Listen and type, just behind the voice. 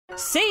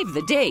Save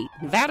the date.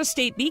 Nevada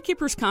State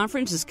Beekeepers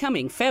Conference is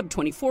coming Feb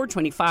 24,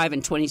 25,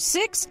 and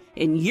 26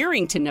 in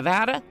Yerington,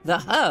 Nevada, the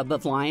hub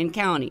of Lyon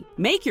County.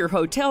 Make your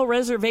hotel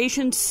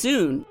reservations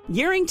soon.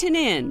 Yerington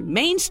Inn,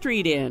 Main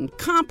Street Inn,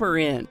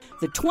 Comper Inn.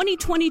 The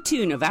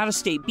 2022 Nevada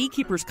State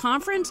Beekeepers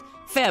Conference,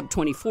 Feb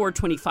 24,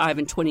 25,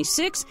 and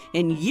 26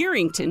 in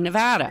Yerington,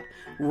 Nevada.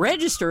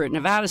 Register at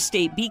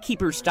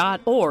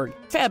nevadastatebeekeepers.org.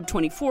 Feb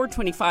 24,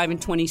 25,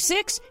 and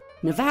 26,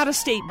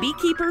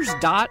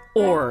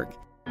 nevadastatebeekeepers.org.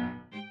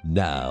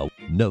 Now,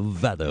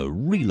 Nevada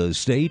Real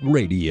Estate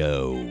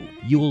Radio.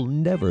 You'll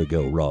never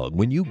go wrong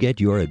when you get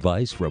your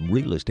advice from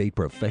real estate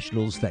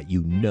professionals that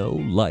you know,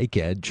 like,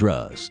 and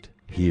trust.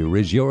 Here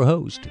is your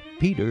host,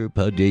 Peter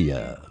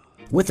Padilla.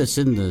 With us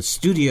in the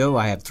studio,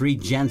 I have three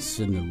gents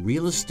in the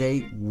real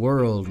estate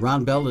world.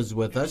 Ron Bell is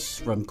with us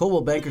from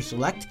Coldwell Banker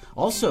Select,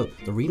 also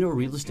the Reno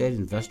Real Estate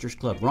Investors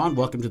Club. Ron,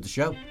 welcome to the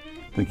show.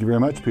 Thank you very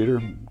much, Peter.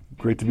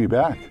 Great to be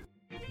back.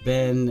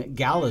 Ben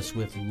Gallus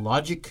with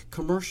Logic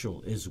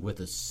Commercial is with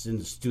us in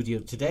the studio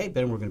today.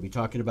 Ben, we're going to be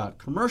talking about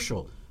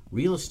commercial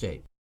real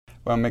estate.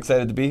 Well, I'm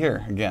excited to be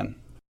here again.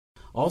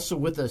 Also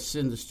with us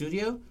in the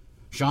studio,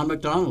 Sean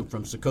McDonald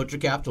from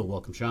Socotra Capital.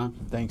 Welcome, Sean.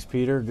 Thanks,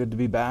 Peter. Good to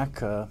be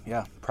back.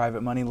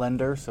 Private money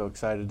lender, so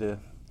excited to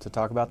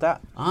talk about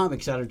that. I'm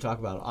excited to talk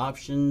about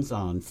options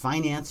on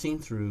financing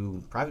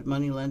through private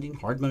money lending,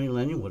 hard money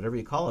lending, whatever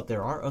you call it.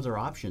 There are other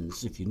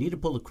options. If you need to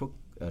pull the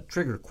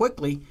trigger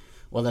quickly,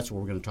 well, that's what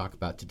we're going to talk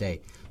about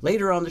today.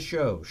 Later on the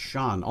show,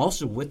 Sean,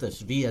 also with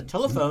us via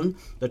telephone,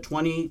 the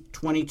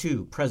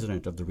 2022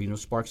 president of the Reno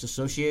Sparks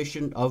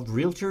Association of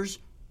Realtors,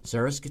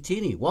 Sarah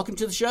Scatini. Welcome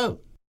to the show.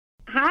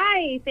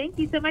 Hi, thank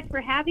you so much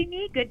for having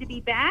me. Good to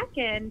be back,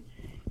 and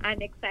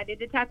I'm excited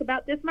to talk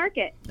about this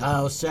market.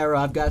 Oh, Sarah,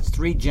 I've got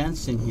three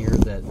gents in here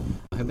that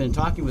have been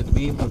talking with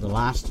me for the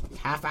last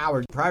half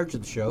hour prior to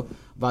the show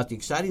about the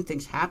exciting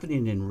things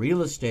happening in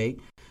real estate.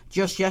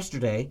 Just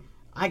yesterday,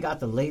 I got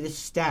the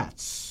latest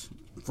stats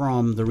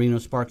from the Reno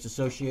Sparks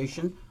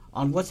Association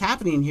on what's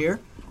happening here.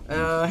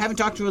 Haven't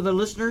talked to the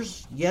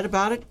listeners yet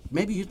about it.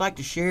 Maybe you'd like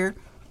to share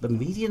the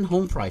median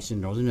home price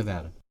in Northern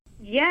Nevada.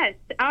 Yes,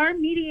 our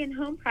median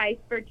home price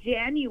for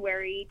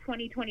January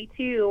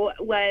 2022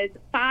 was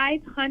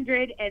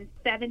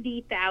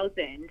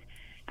 $570,000.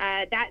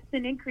 That's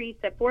an increase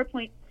of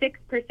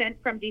 4.6%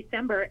 from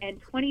December and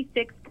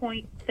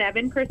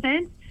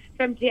 26.7%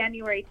 from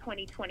January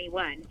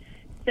 2021.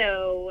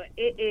 So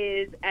it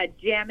is a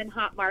jamming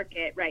hot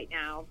market right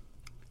now.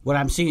 What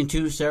I'm seeing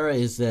too, Sarah,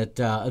 is that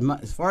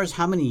as far as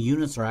how many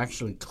units are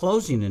actually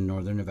closing in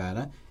Northern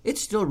Nevada, it's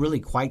still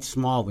really quite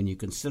small when you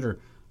consider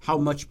how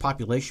much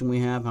population we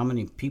have, how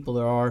many people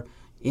there are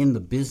in the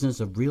business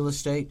of real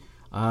estate.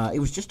 It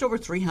was just over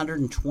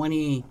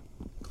 320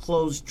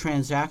 closed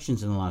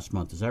transactions in the last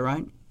month. Is that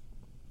right?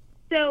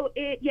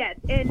 Yes,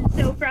 and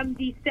so from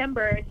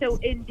December,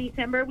 in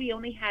December we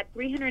only had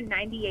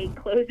 398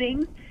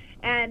 closings.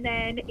 And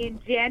then in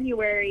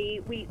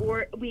January,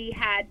 we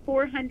had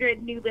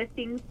 400 new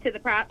listings to the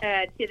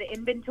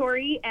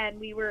inventory, and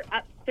we were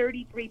up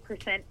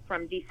 33%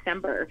 from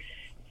December.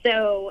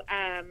 So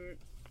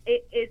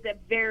it is a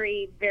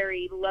very,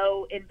 very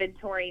low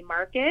inventory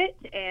market,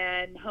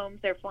 and homes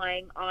are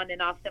flying on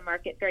and off the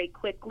market very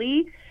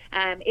quickly.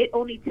 It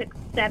only took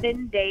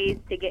 7 days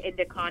to get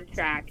into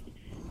contract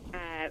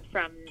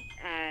from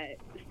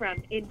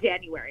in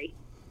January.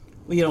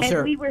 Well, you know,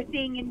 Sarah, we were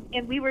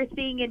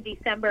seeing in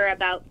December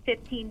about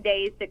 15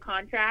 days to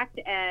contract,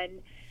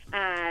 and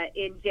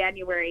in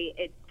January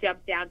it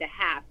jumped down to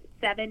half,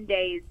 7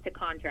 days to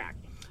contract.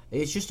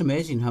 It's just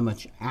amazing how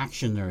much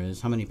action there is,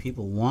 how many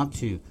people want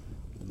to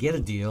get a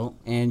deal,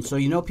 and so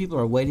people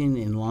are waiting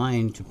in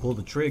line to pull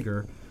the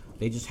trigger.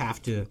 They just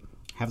have to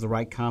have the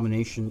right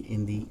combination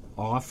in the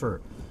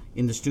offer.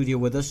 In the studio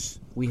with us,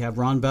 we have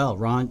Ron Bell.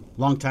 Ron,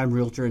 longtime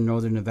realtor in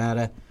Northern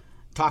Nevada,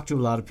 talked to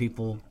a lot of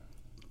people.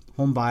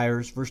 Home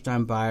buyers,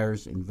 first-time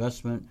buyers,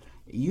 investment.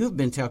 You've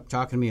been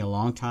talking to me a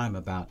long time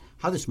about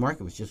how this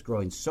market was just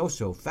growing so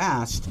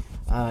fast.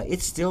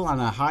 It's still on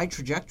a high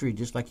trajectory,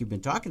 just like you've been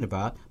talking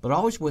about, but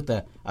always with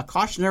a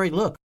cautionary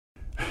look.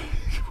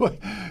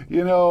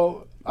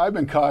 I've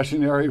been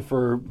cautionary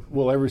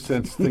ever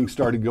since things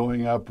started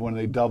going up when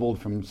they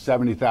doubled from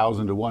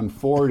 70,000 to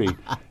 140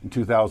 in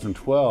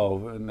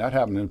 2012, and that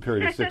happened in a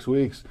period of 6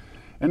 weeks.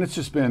 And it's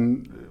just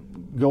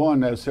been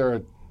going, as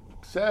Sarah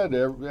said,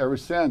 ever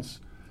since.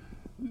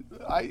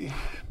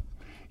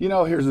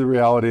 Here's the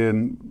reality,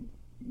 and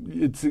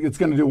it's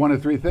going to do one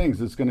of three things.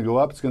 It's going to go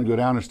up, it's going to go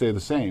down, or stay the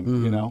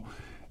same,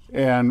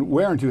 And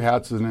wearing two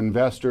hats as an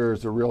investor,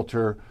 as a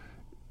realtor,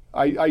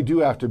 I do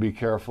have to be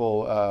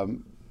careful,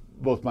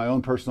 both my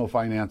own personal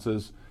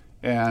finances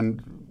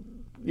and,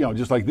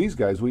 just like these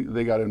guys,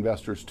 they got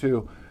investors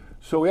too.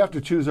 So we have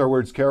to choose our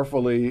words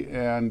carefully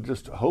and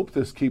just hope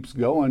this keeps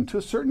going to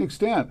a certain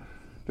extent.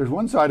 There's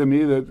one side of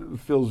me that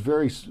feels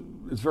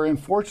it's very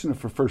unfortunate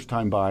for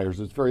first-time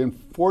buyers. It's very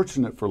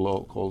unfortunate for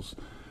locals.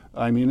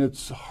 I mean,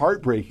 it's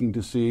heartbreaking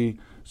to see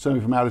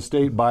somebody from out of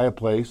state buy a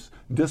place,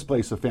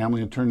 displace a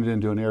family, and turn it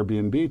into an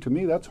Airbnb. To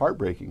me, that's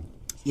heartbreaking.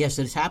 Yes,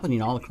 it's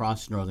happening all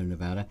across northern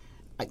Nevada.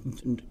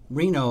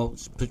 Reno,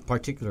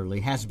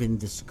 particularly, has been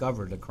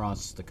discovered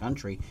across the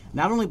country,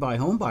 not only by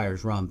home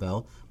buyers, Ron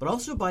Bell, but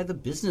also by the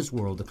business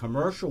world, the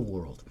commercial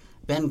world.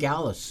 Ben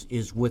Gallus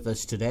is with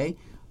us today.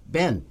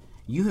 Ben,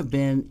 you have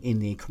been in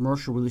the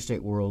commercial real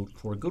estate world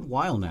for a good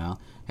while now,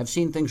 have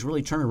seen things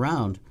really turn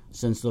around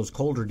since those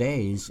colder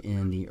days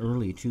in the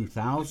early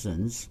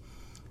 2000s.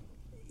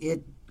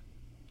 It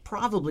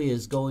probably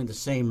is going the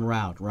same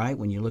route, right?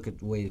 When you look at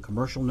the way the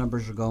commercial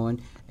numbers are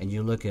going, and when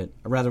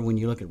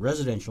you look at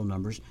residential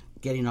numbers,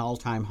 getting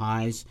all-time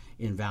highs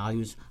in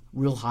values,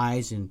 real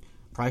highs in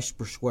price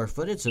per square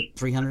foot. It's at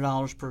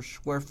 $300 per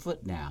square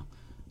foot now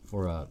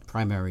for a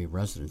primary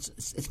residence.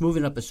 It's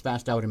moving up as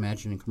fast, I would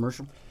imagine, in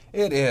commercial.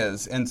 It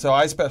is. And so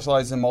I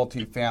specialize in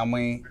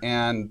multifamily,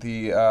 and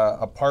the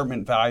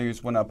apartment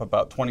values went up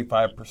about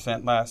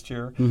 25% last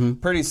year. Mm-hmm.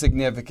 Pretty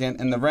significant.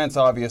 And the rents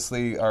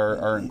obviously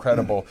are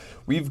incredible.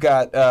 We've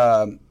got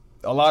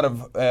a lot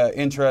of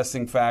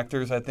interesting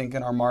factors, I think,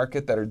 in our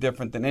market that are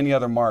different than any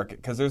other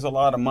market, because there's a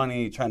lot of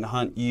money trying to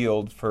hunt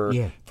yield for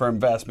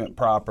investment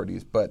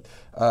properties. But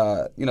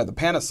the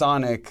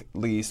Panasonic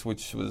lease,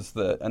 which was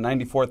a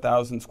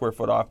 94,000 square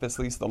foot office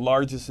lease, the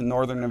largest in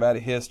northern Nevada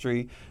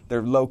history.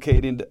 They're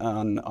located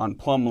on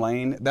Plum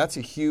Lane. That's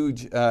a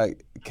huge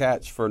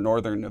catch for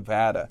northern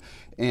Nevada.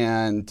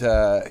 And,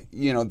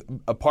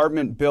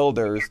 apartment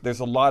builders,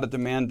 there's a lot of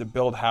demand to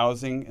build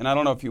housing. And I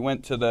don't know if you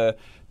went to the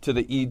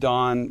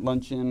EDAWN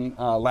luncheon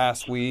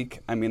last week.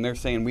 I mean, they're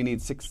saying we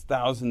need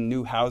 6,000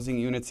 new housing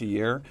units a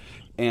year.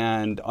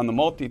 And on the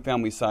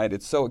multifamily side,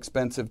 it's so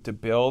expensive to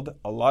build.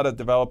 A lot of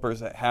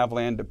developers that have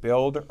land to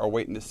build are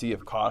waiting to see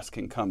if costs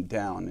can come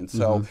down. And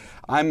so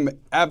I'm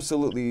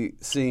absolutely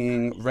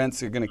seeing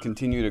rents are going to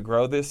continue to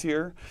grow this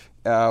year.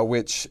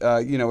 Which,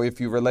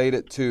 if you relate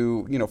it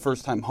to,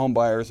 first-time home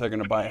buyers that are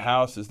going to buy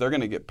houses, they're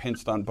going to get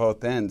pinched on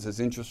both ends. As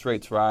interest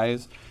rates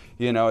rise,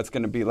 it's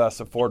going to be less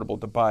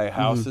affordable to buy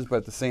houses, but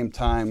at the same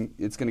time,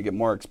 it's going to get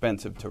more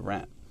expensive to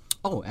rent.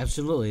 Oh,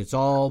 absolutely. It's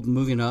all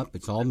moving up.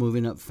 It's all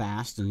moving up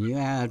fast. And you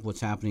add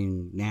what's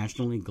happening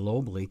nationally,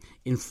 globally,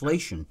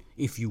 inflation,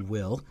 if you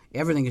will.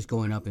 Everything is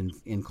going up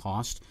in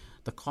cost.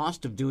 The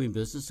cost of doing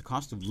business, the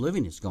cost of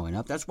living is going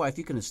up. That's why if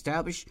you can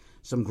establish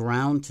some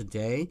ground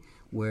today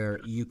where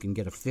you can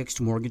get a fixed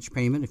mortgage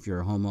payment if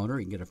you're a homeowner,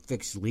 you can get a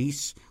fixed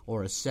lease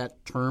or a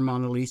set term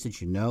on a lease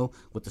that you know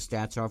what the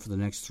stats are for the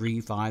next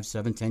 3, 5,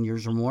 7, 10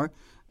 years or more,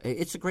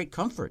 it's a great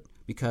comfort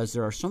because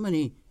there are so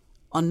many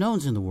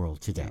unknowns in the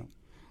world today.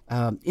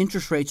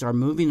 Interest rates are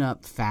moving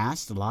up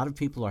fast. A lot of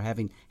people are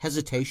having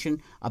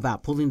hesitation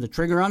about pulling the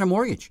trigger on a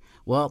mortgage.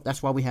 Well,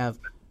 that's why we have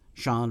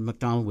Sean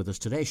McDonald with us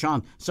today.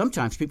 Sean,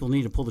 sometimes people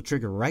need to pull the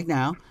trigger right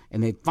now,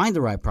 and they find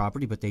the right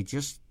property, but they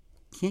just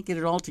can't get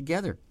it all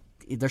together.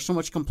 There's so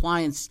much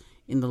compliance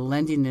in the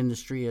lending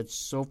industry and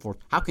so forth.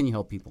 How can you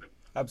help people?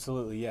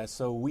 Absolutely, yeah.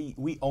 So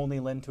we only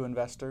lend to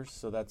investors,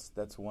 so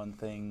that's one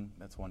thing,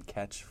 that's one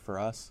catch for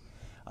us.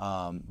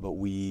 But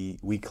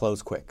we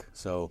close quick.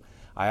 So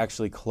I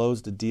actually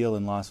closed a deal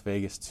in Las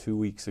Vegas 2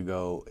 weeks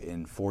ago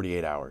in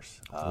 48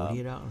 hours.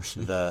 48 hours.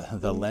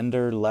 The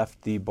lender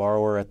left the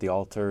borrower at the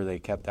altar. They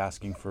kept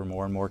asking for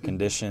more and more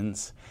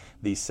conditions.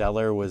 The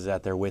seller was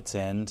at their wits'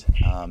 end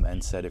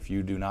and said, if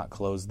you do not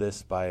close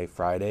this by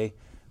Friday,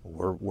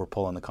 we're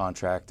pulling the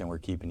contract and we're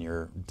keeping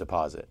your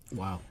deposit.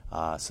 Wow.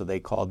 So they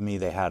called me.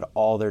 They had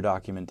all their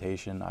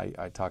documentation.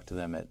 I talked to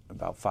them at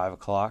about 5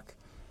 o'clock.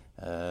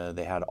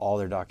 They had all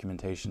their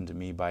documentation to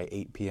me by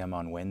 8 p.m.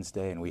 on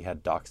Wednesday, and we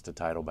had docs to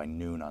title by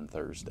noon on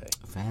Thursday.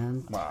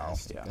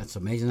 Fantastic. Wow. Yeah. That's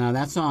amazing. Now,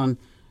 that's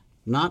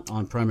not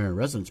on primary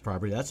residence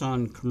property. That's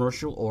on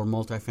commercial or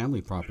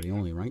multifamily property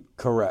only, right?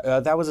 Correct.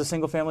 That was a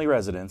single-family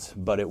residence,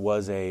 but it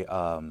was a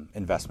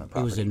investment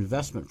property. It was an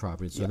investment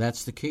property, so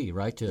that's the key,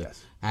 right, to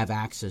have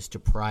access to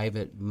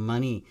private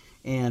money.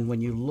 And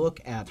when you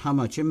look at how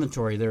much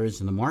inventory there is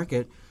in the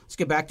market, let's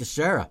get back to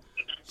Sarah.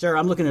 Sarah,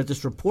 I'm looking at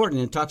this report,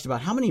 and it talks about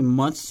how many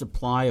months'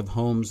 supply of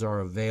homes are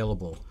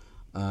available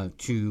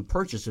to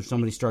purchase if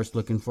somebody starts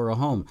looking for a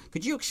home.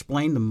 Could you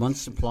explain the month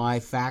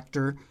supply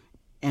factor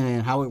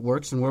and how it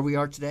works and where we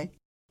are today?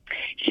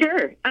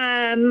 Sure.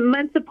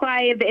 Month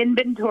supply of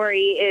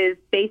inventory is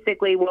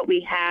basically what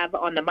we have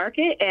on the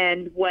market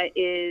and what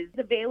is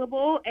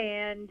available,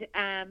 and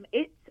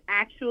it's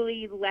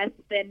actually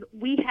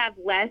we have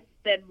less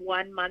than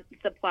 1 month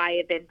supply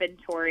of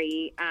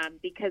inventory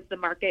because the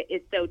market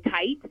is so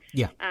tight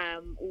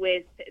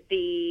with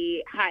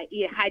the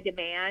high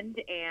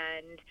demand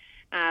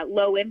and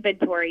low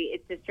inventory.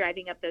 It's just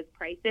driving up those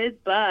prices.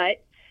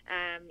 But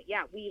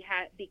we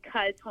have,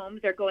 because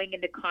homes are going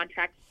into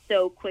contracts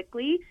so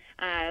quickly,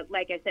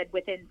 like I said,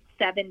 within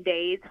 7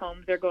 days,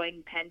 homes are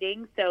going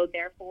pending. So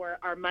therefore,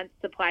 our month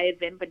supply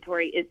of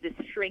inventory is just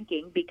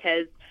shrinking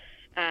because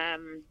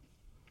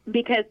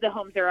the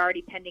homes are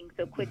already pending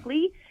so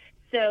quickly.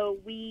 So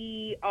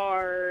we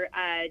are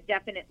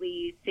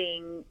definitely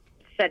seeing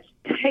such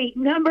tight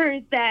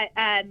numbers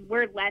that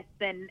we're less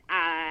than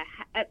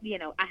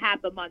a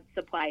half a month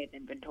supply of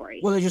inventory.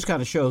 Well, it just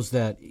kind of shows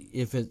that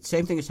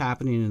same thing is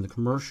happening in the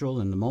commercial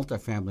and the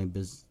multifamily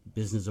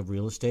business of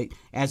real estate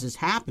as is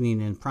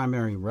happening in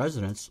primary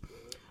residence.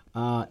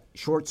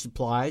 Short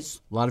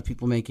supplies, a lot of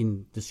people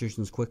making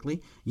decisions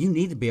quickly. You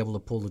need to be able to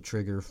pull the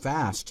trigger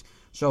fast.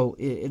 So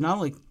it not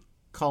only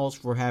calls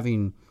for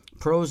having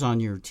pros on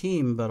your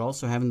team, but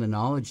also having the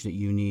knowledge that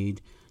you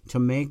need to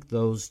make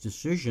those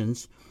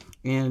decisions.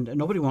 And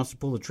nobody wants to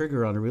pull the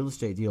trigger on a real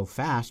estate deal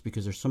fast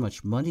because there's so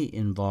much money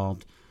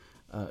involved.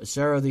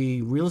 Sarah,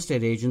 the real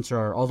estate agents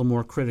are all the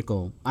more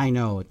critical, I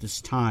know, at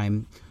this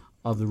time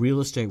of the real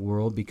estate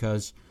world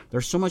because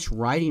there's so much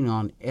writing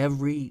on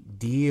every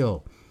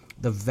deal.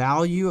 The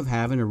value of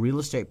having a real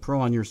estate pro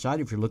on your side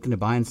if you're looking to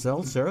buy and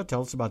sell. Sarah,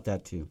 tell us about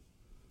that too.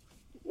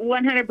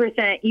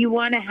 100%. You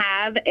want to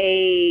have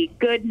a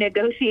good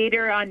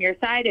negotiator on your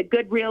side, a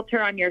good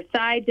realtor on your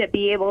side to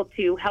be able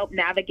to help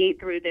navigate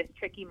through this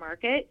tricky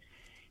market.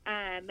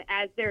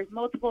 As there's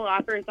multiple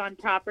offers on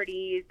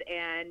properties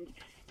and,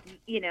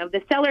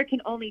 the seller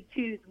can only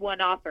choose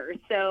one offer.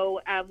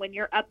 So when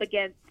you're up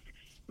against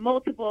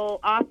multiple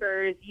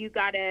offers, you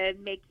got to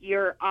make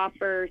your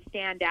offer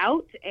stand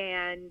out,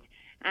 and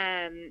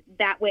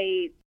that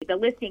way the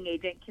listing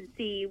agent can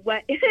see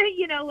what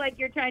like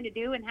you're trying to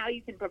do and how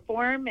you can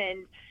perform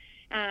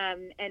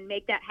and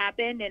make that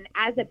happen. And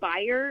as a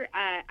buyer,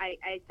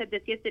 I said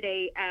this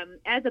yesterday,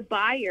 as a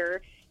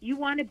buyer, you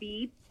want to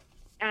be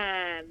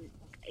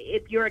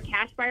if you're a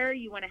cash buyer,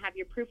 you want to have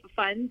your proof of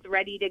funds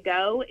ready to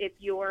go. If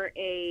you're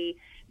a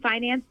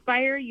finance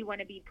buyer, you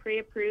want to be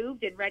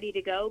pre-approved and ready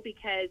to go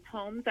because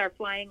homes are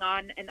flying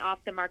on and off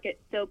the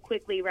market so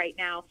quickly right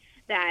now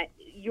that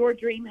your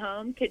dream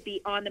home could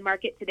be on the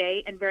market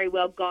today and very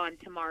well gone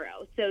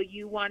tomorrow. So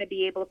you want to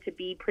be able to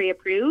be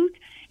pre-approved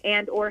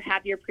and or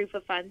have your proof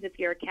of funds if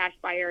you're a cash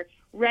buyer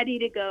ready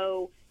to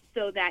go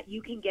so that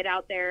you can get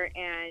out there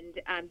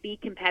and be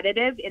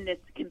competitive in this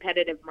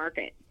competitive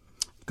market.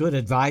 Good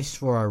advice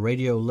for our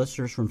radio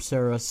listeners from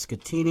Sarah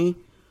Scattini,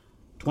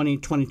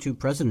 2022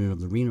 president of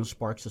the Reno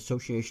Sparks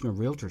Association of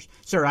Realtors.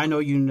 Sarah, I know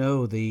you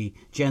know the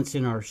gents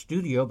in our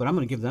studio, but I'm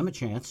going to give them a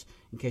chance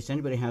in case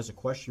anybody has a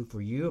question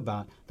for you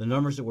about the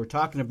numbers that we're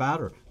talking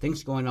about or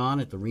things going on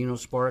at the Reno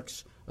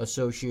Sparks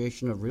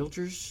Association of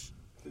Realtors.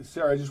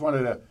 Sarah, I just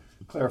wanted to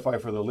clarify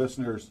for the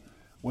listeners,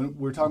 when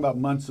we're talking about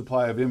month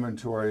supply of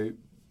inventory,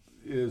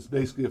 is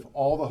basically if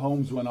all the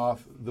homes went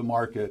off the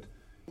market,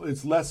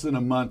 it's less than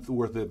a month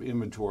worth of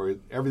inventory.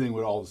 Everything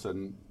would all of a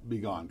sudden be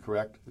gone,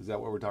 correct? Is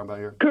that what we're talking about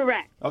here?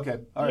 Correct. Okay,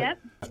 all right.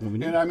 Yep.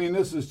 And I mean,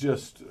 this is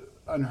just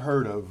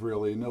unheard of,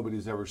 really.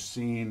 Nobody's ever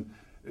seen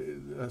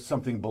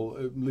something,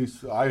 at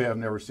least I have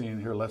never seen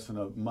here less than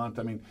a month.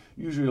 I mean,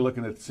 usually you're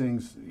looking at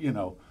things,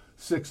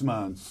 6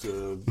 months,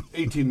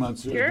 18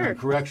 months Sure.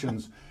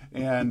 corrections.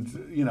 And,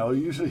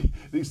 usually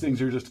these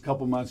things are just a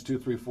couple months, 2,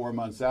 3, 4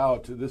 months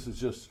out. This is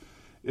just,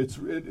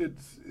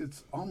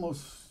 it's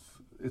almost,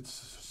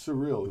 it's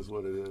surreal is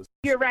what it is.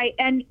 You're right.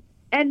 And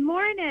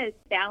more in a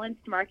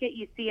balanced market,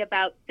 you see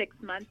about 6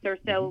 months or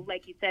so,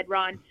 like you said,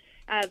 Ron,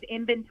 of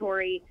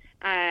inventory.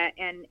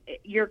 And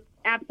you're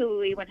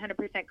absolutely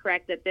 100%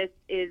 correct that this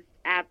is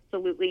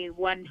absolutely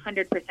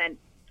 100%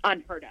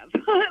 unheard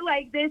of.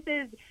 Like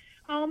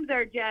homes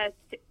are just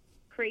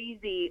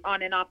crazy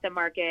on and off the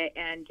market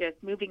and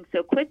just moving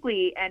so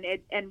quickly.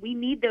 And we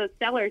need those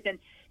sellers. And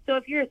so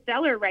if you're a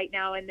seller right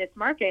now in this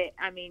market,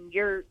 I mean,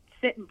 you're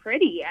sitting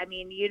pretty. I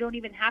mean, you don't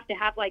even have to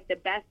have like the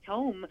best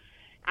home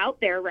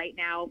out there right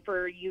now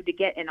for you to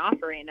get an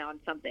offer in on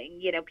something.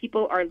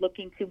 People are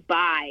looking to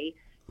buy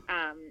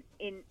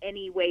in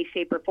any way,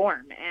 shape, or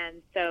form,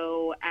 and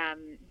so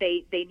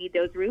they need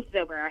those roofs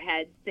over our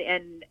heads.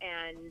 And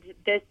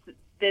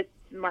this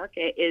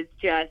market is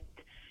just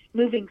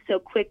moving so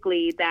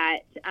quickly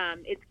that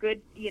it's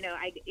good.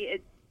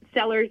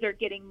 Sellers are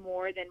getting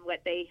more than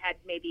what they had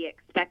maybe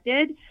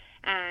expected,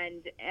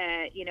 and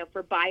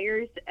for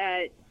buyers.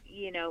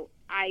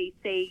 I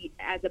say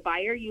as a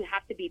buyer, you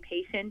have to be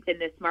patient in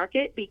this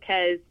market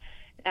because,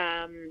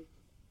 the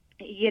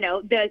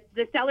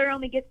seller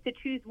only gets to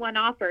choose one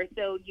offer.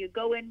 So you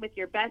go in with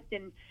your best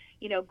and,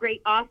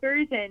 great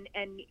offers. And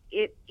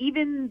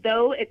even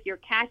though if you're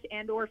cash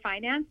and or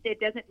financed, it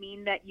doesn't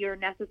mean that you're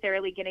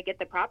necessarily going to get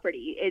the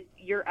property.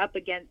 You're up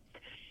against,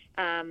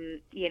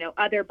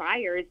 other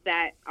buyers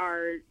that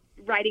are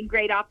writing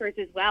great offers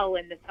as well.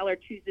 And the seller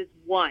chooses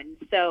one.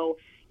 So,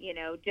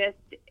 just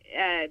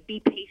be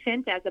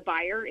patient as a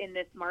buyer in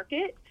this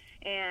market,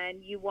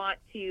 and you want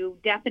to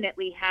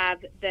definitely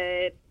have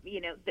the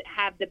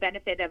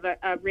benefit of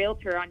a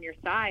realtor on your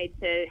side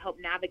to help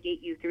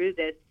navigate you through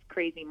this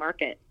crazy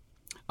market.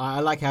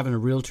 I like having a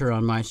realtor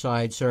on my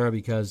side, Sarah,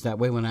 because that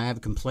way when I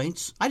have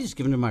complaints, I just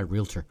give them to my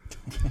realtor.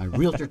 My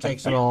realtor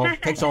takes it all,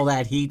 takes all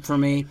that heat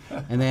from me,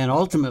 and then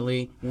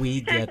ultimately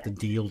we get the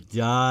deal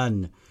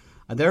done.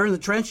 They're in the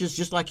trenches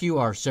just like you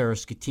are, Sarah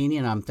Scattini,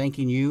 and I'm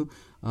thanking you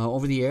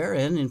over the air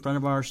and in front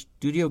of our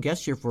studio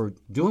guests here for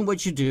doing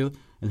what you do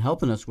and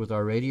helping us with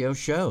our radio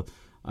show.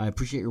 I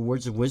appreciate your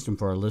words of wisdom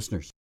for our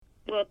listeners.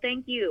 Well,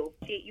 thank you.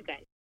 Appreciate you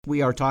guys.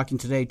 We are talking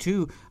today,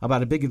 too,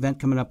 about a big event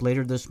coming up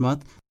later this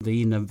month,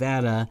 the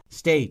Nevada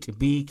State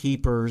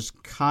Beekeepers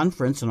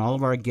Conference, and all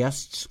of our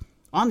guests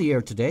on the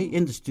air today,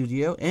 in the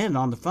studio and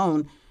on the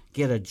phone,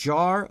 get a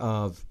jar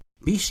of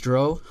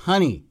Bistro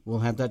honey.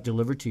 We'll have that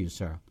delivered to you,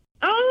 Sarah.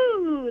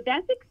 Oh,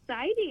 that's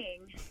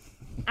exciting.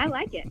 I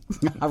like it.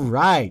 All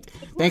right.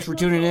 Thanks for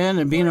tuning in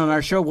and being on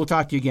our show. We'll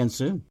talk to you again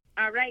soon.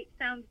 All right.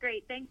 Sounds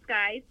great. Thanks,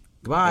 guys.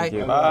 Goodbye. Thank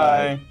you.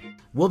 Bye.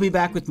 We'll be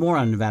back with more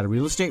on Nevada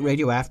Real Estate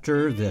Radio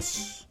after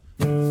this.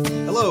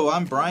 Hello,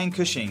 I'm Brian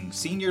Cushing,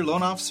 Senior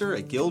Loan Officer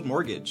at Guild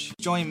Mortgage.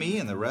 Join me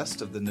and the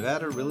rest of the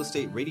Nevada Real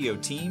Estate Radio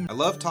team. I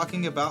love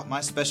talking about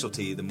my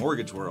specialty, the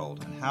mortgage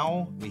world, and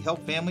how we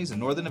help families in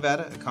Northern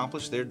Nevada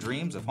accomplish their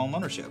dreams of home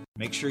ownership.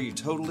 Make sure you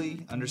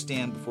totally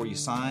understand before you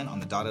sign on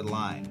the dotted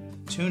line.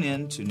 Tune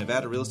in to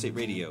Nevada Real Estate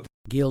Radio.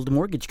 Guild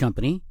Mortgage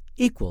Company,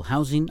 Equal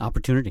Housing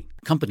Opportunity.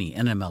 Company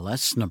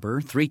NMLS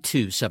number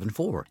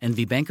 3274.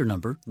 NV Banker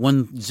number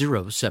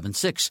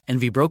 1076.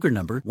 NV Broker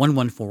number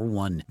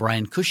 1141.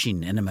 Brian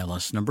Cushing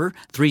NMLS number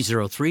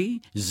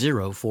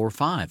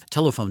 303045.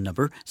 Telephone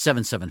number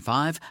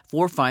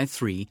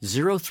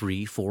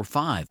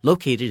 775-453-0345.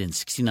 Located in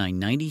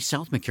 6990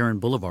 South McCarran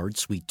Boulevard,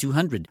 Suite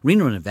 200,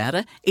 Reno,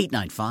 Nevada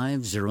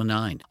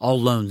 89509.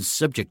 All loans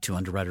subject to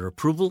underwriter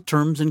approval.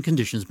 Terms and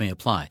conditions may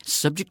apply.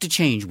 Subject to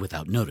change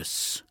without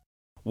notice.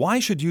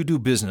 Why should you do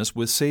business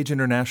with Sage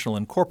International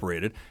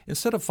Incorporated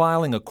instead of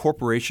filing a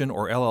corporation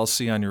or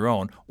LLC on your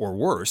own, or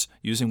worse,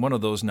 using one of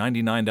those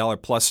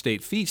 $99 plus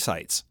state fee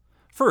sites?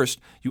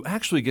 First, you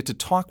actually get to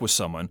talk with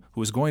someone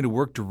who is going to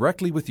work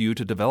directly with you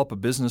to develop a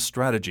business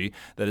strategy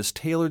that is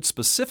tailored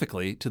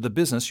specifically to the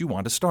business you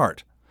want to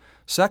start.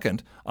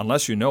 Second,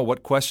 unless you know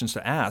what questions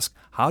to ask,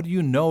 how do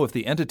you know if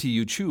the entity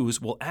you choose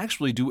will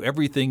actually do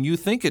everything you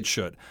think it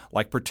should,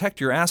 like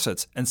protect your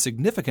assets and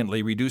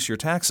significantly reduce your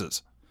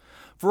taxes?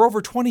 For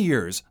over 20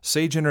 years,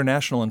 Sage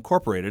International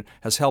Incorporated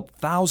has helped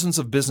thousands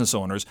of business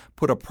owners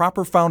put a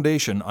proper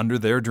foundation under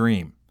their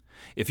dream.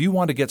 If you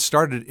want to get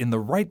started in the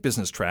right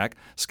business track,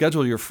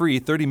 schedule your free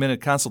 30-minute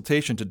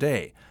consultation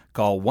today.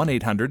 Call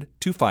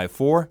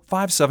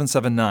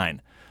 1-800-254-5779.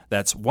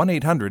 That's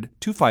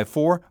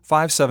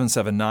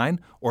 1-800-254-5779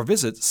 or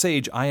visit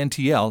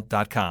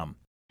sageintl.com.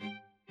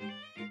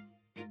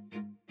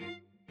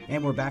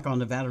 And we're back on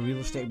Nevada Real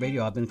Estate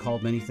Radio. I've been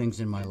called many things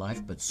in my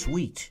life, but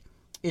sweet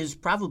is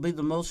probably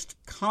the most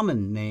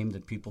common name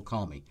that people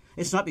call me.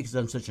 It's not because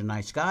I'm such a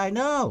nice guy.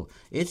 No,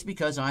 it's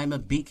because I'm a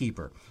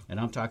beekeeper. And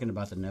I'm talking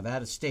about the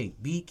Nevada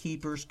State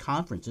Beekeepers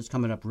Conference. It's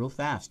coming up real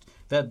fast,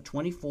 Feb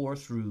 24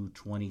 through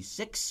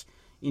 26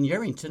 in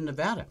Yerington,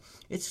 Nevada.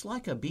 It's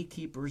like a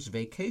beekeeper's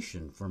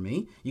vacation for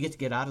me. You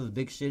get out of the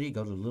big city,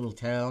 go to a little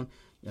town,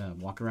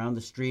 walk around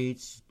the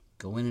streets,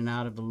 go in and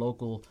out of the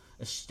local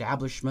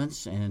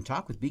establishments, and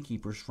talk with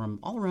beekeepers from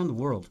all around the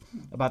world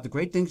about the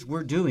great things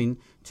we're doing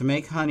to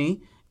make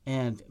honey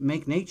and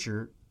make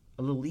nature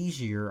a little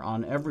easier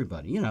on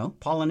everybody. You know,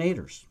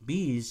 pollinators.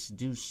 Bees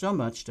do so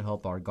much to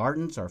help our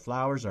gardens, our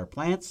flowers, our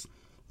plants.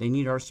 They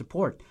need our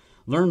support.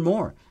 Learn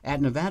more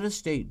at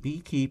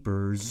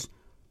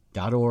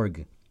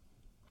NevadaStateBeekeepers.org.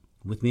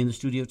 With me in the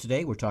studio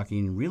today, we're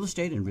talking real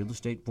estate and real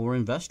estate for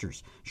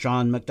investors.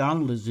 Sean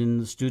McDonald is in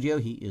the studio.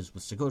 He is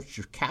with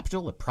Scotia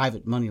Capital, a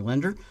private money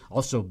lender.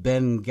 Also,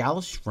 Ben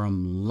Gallish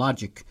from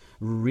Logic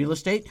Real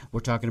Estate. We're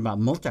talking about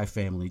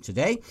multifamily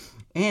today.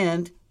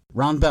 And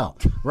Ron Bell.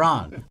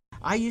 Ron,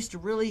 I used to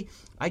really,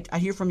 I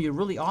hear from you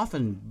really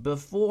often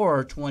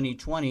before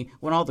 2020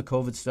 when all the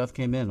COVID stuff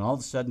came in. All of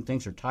a sudden,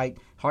 things are tight,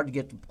 hard to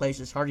get to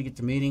places, hard to get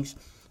to meetings.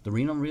 The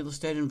Reno Real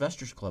Estate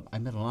Investors Club. I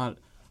met a lot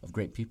of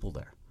great people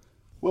there.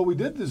 Well, we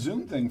did the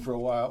Zoom thing for a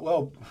while.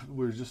 Well,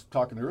 we were just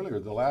talking earlier.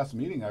 The last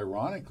meeting,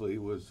 ironically,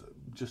 was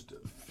just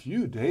a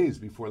few days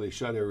before they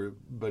shut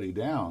everybody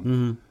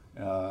down.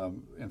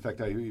 Mm-hmm. In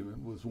fact, I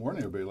even was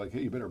warning everybody, like,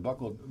 hey, you better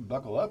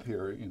buckle up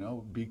here,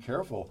 be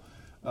careful.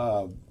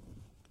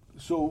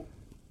 So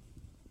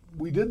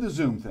we did the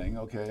Zoom thing,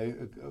 okay,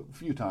 a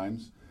few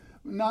times.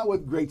 Not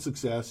with great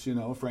success,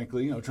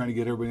 frankly, trying to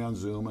get everybody on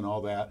Zoom and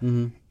all that.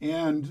 Mm-hmm.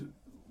 And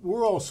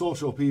we're all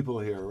social people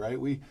here, right?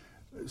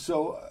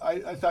 So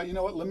I thought, you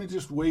know what, let me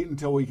just wait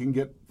until we can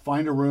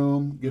find a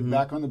room, get mm-hmm.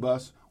 back on the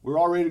bus. We were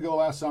all ready to go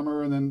last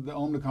summer, and then the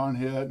Omicron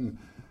hit, and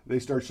they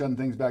started shutting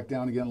things back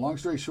down again. Long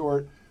story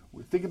short,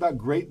 we're thinking about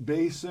Great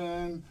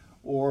Basin,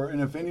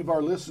 and if any of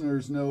our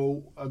listeners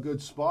know a good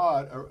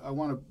spot, I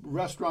want a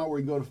restaurant where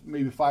we can go to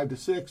maybe 5 to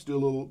 6, do a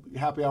little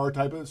happy hour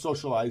type of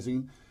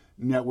socializing,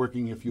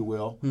 networking, if you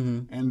will,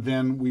 mm-hmm. and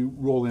then we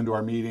roll into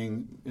our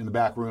meeting in the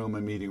back room,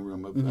 a meeting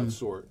room of mm-hmm. that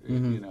sort,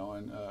 mm-hmm.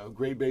 and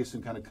Great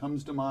Basin kind of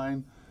comes to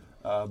mind,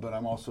 but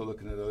I'm also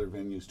looking at other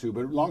venues too.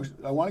 But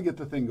I want to get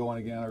the thing going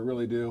again, I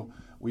really do.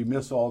 We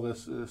miss all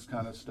this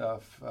kind of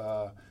stuff.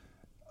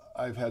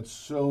 I've had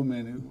so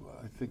many,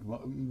 I think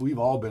we've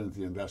all been at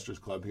the Investors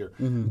Club here.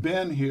 Mm-hmm.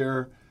 Ben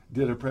here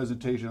did a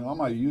presentation on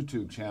my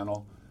YouTube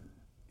channel.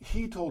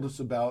 He told us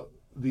about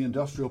the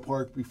industrial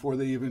park before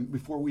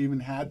we even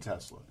had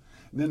Tesla.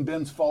 And then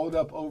Ben's followed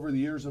up over the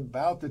years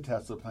about the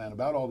Tesla plan,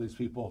 about all these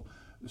people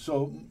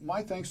So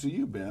my thanks to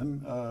you,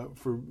 Ben,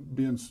 for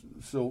being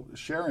so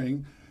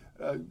sharing.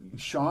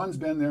 Sean's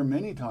been there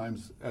many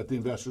times at the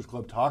Investors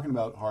Club talking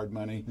about hard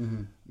money,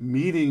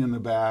 meeting in the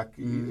back,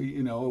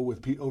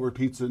 with over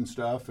pizza and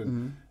stuff,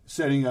 and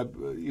setting up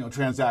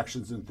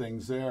transactions and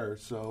things there.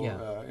 So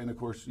and of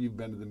course you've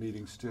been to the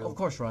meetings too. Of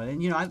course, Ron.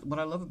 And what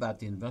I love about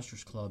the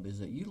Investors Club is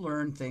that you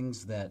learn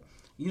things that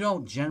you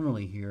don't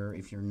generally hear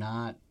if you're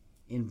not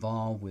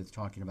involved with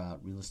talking about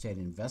real estate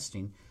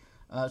investing.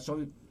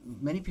 So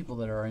many people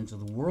that are into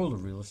the world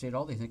of real estate,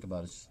 all they think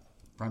about is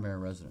primary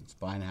residence,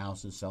 buying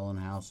houses, selling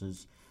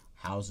houses,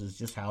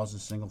 just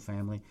houses, single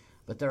family.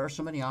 But there are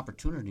so many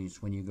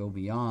opportunities when you go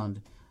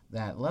beyond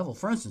that level.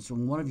 For instance,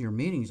 in one of your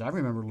meetings, I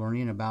remember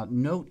learning about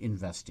note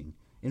investing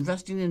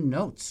in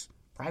notes,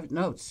 private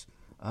notes.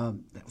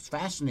 That was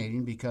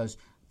fascinating because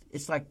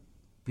it's like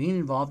being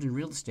involved in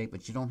real estate,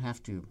 but you don't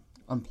have to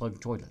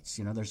unplug toilets.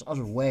 There's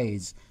other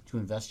ways to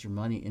invest your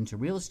money into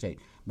real estate.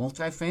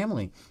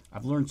 Multifamily.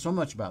 I've learned so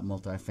much about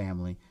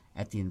multifamily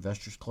at the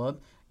Investors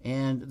Club,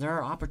 and there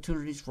are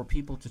opportunities for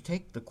people to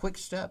take the quick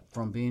step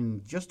from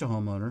being just a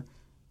homeowner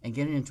and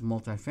getting into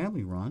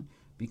multifamily, Ron,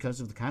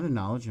 because of the kind of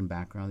knowledge and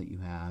background that you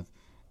have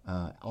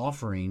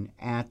offering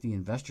at the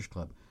Investors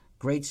Club.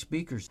 Great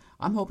speakers.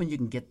 I'm hoping you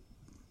can get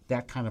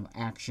that kind of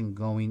action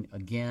going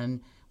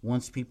again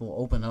once people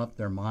open up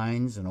their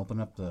minds and open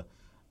up the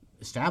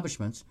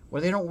establishments where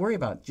they don't worry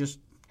about just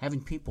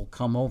having people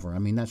come over. I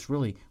mean, that's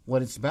really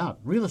what it's about.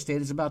 Real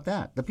estate is about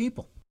that, the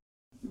people.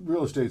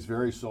 Real estate's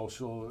very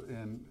social,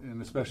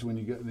 and especially when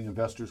you get in the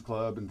Investors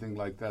Club and things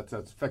like that.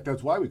 In fact,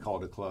 that's why we call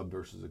it a club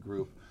versus a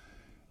group.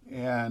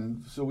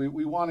 And so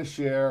we want to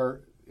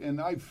share,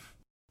 and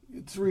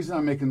it's the reason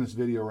I'm making this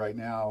video right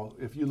now.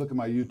 If you look at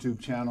my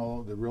YouTube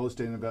channel, the Real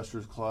Estate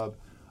Investors Club,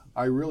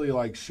 I really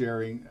like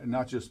sharing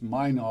not just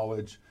my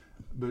knowledge,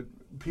 but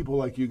people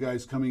like you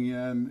guys coming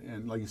in,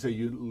 and like you say,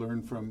 you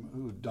learn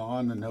from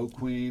Dawn, the Note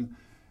Queen,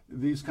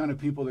 these kind of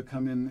people that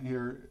come in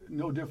here,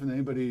 no different than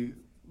anybody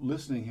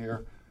listening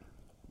here.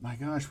 My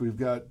gosh, we've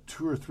got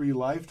 2 or 3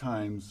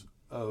 lifetimes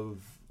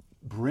of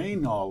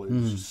brain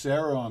knowledge.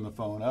 Sarah on the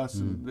phone, us,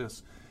 and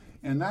this.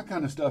 And that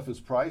kind of stuff is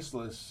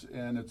priceless,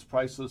 and it's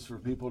priceless for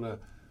people to,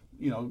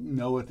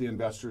 know at the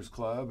Investors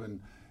Club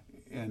and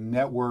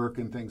network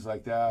and things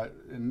like that.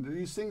 And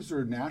these things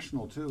are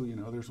national too.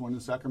 There's one in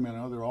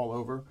Sacramento. They're all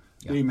over.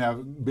 They even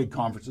have big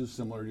conferences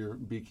similar to your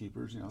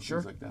Beekeepers,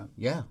 Sure. Things like that.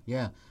 Yeah.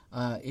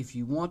 If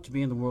you want to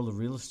be in the world of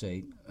real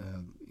estate,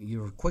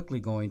 you're quickly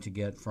going to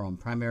get from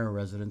primary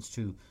residence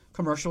to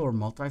commercial or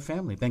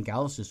multifamily. Ben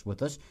Gallis is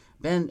with us.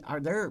 Ben, are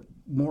there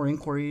more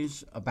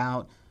inquiries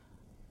about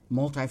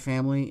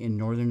multifamily in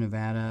northern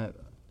Nevada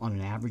on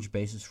an average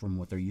basis from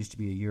what there used to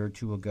be a year or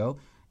two ago?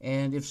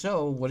 And if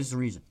so, what is the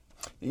reason?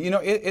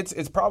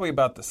 It's probably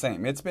about the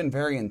same. It's been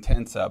very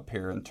intense up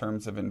here in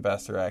terms of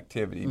investor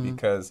activity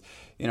because,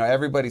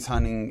 everybody's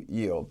hunting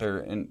yield.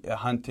 They're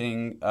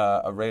hunting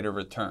a rate of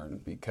return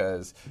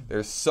because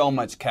there's so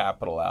much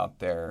capital out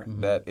there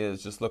that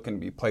is just looking to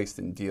be placed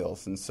in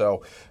deals. And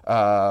so,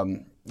 there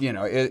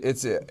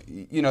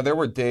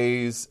were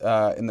days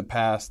in the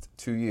past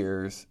 2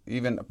 years,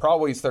 even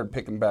probably started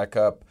picking back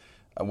up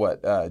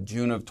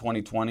June of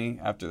 2020,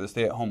 after the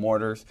stay-at-home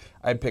orders,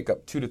 I'd pick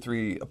up 2 to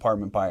 3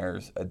 apartment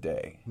buyers a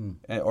day,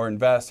 or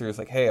investors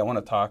like, hey, I want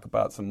to talk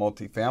about some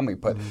multifamily.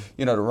 But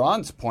to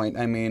Ron's point,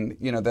 I mean,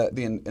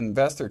 the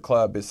Investor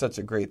Club is such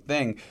a great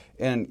thing,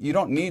 and you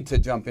don't need to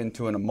jump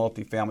into a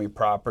multifamily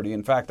property.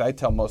 In fact, I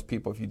tell most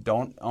people if you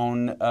don't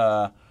own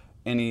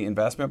any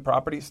investment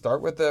property,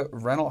 start with a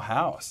rental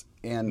house.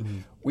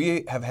 And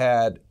we have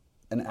had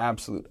an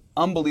absolute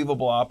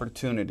unbelievable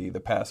opportunity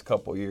the past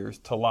couple of years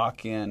to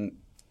lock in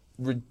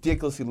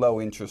ridiculously low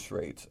interest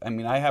rates. I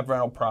mean, I have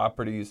rental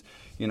properties,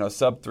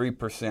 sub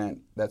 3%,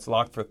 that's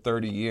locked for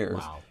 30 years.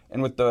 Wow.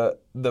 And with the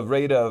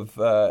rate of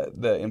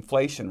the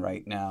inflation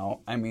right now,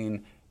 I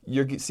mean,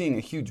 you're seeing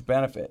a huge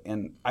benefit.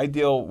 And I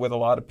deal with a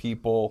lot of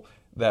people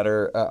that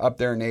are up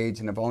there in age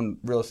and have owned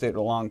real estate for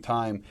a long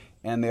time,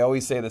 and they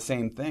always say the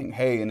same thing.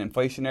 Hey, in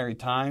inflationary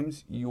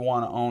times, you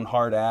want to own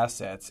hard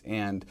assets,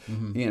 and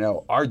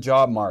our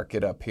job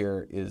market up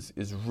here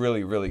is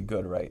really, really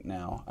good right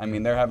now. I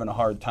mean, they're having a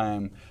hard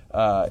time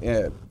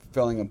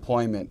filling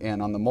employment,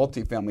 and on the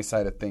multifamily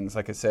side of things,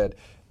 like I said,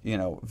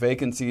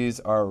 vacancies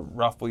are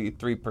roughly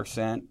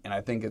 3%, and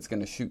I think it's going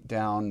to shoot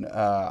down.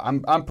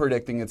 I'm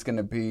predicting it's going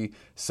to be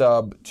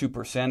sub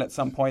 2% at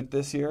some point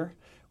this year,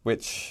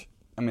 which,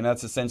 I mean,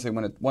 that's essentially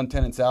when one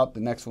tenant's out,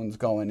 the next one's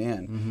going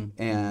in.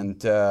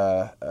 And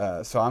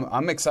so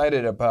I'm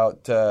excited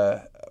about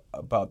the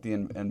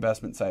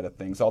investment side of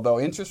things. Although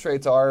interest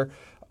rates are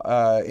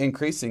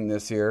increasing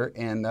this year,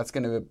 and that's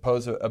going to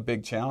pose a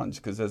big challenge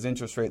because as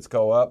interest rates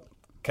go up,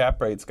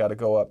 cap rates got to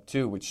go up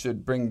too, which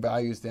should bring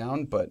values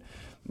down. But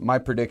my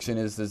prediction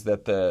is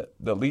that the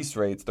lease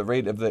rates, the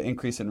rate of the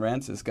increase in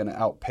rents, is going to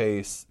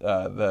outpace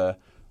the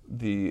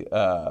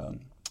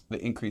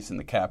increase in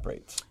the cap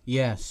rates.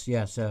 Yes.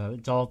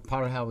 It's all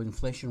part of how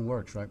inflation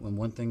works, right? When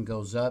one thing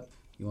goes up,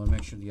 You want to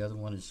make sure the other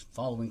one is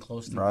following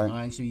closely Right.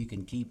 behind so you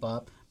can keep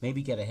up,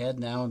 maybe get ahead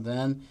now and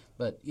then.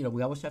 But,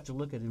 we always have to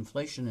look at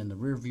inflation in the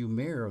rearview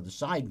mirror or the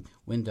side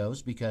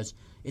windows because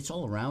it's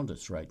all around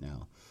us right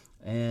now.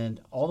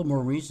 And all the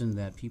more reason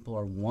that people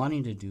are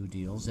wanting to do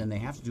deals, and they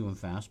have to do them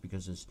fast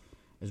because,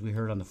 as we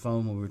heard on the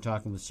phone when we were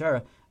talking with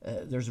Sarah,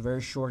 there's a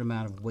very short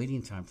amount of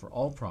waiting time for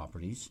all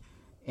properties.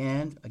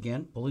 And,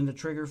 again, pulling the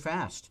trigger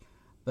fast.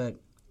 But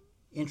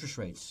interest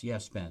rates,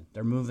 yes, Ben,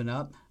 they're moving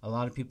up. A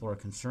lot of people are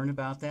concerned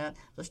about that.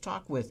 Let's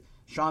talk with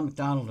Sean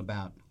McDonald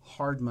about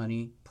hard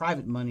money,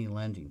 private money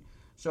lending.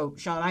 So,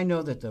 Sean, I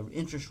know that the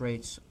interest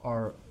rates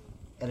are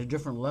at a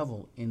different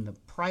level in the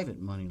private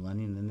money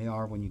lending than they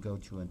are when you go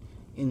to an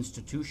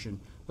institution.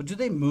 But do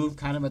they move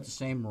kind of at the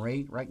same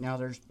rate? Right now,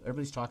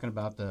 everybody's talking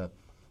about the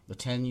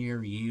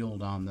 10-year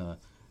yield on the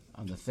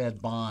Fed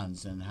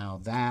bonds and how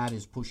that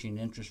is pushing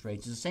interest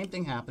rates. Is the same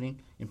thing happening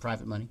in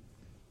private money?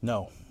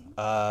 No.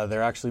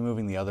 They're actually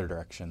moving the other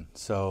direction.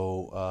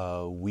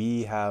 So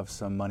we have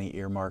some money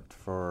earmarked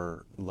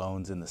for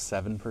loans in the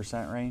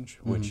 7% range,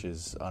 which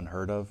is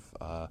unheard of.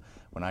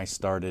 When I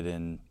started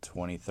in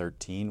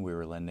 2013, we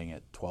were lending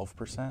at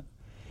 12%,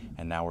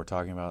 and now we're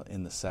talking about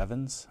in the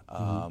 7s.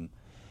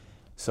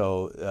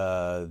 So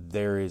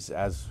there is,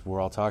 as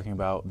we're all talking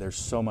about, there's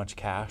so much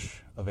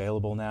cash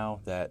available now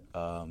that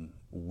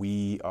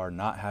we are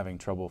not having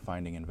trouble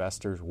finding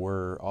investors.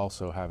 We're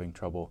also having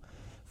trouble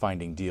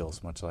finding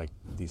deals, much like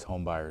these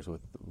home buyers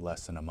with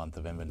less than a month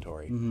of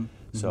inventory.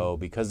 So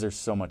because there's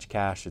so much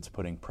cash, it's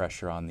putting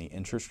pressure on the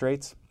interest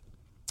rates.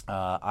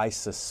 I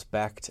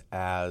suspect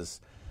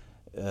as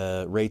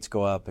rates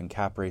go up and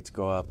cap rates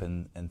go up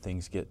and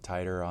things get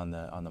tighter on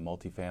the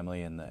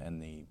multifamily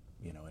and the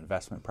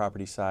investment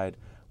property side,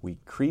 we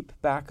creep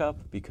back up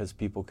because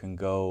people can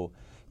go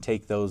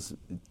take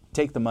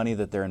the money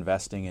that they're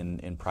investing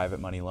in private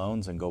money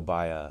loans and go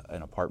buy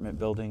an apartment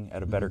building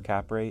at a better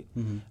cap rate.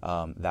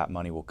 That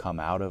money will come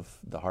out of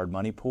the hard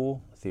money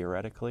pool,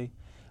 theoretically.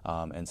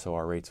 And so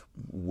our rates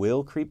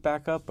will creep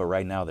back up, but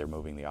right now they're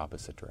moving the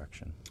opposite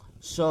direction.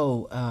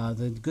 So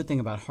the good thing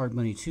about hard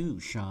money too,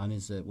 Sean,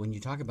 is that when you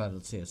talk about,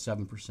 let's say, a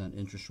 7%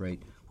 interest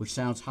rate, which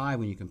sounds high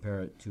when you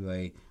compare it to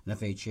an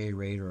FHA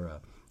rate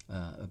or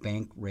a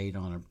bank rate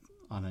on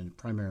a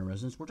primary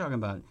residence, we're talking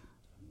about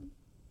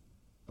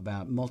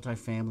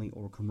multifamily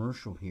or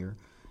commercial here.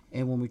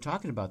 And when we're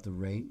talking about the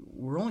rate,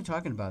 we're only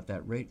talking about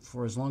that rate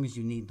for as long as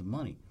you need the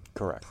money.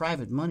 Correct.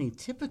 Private money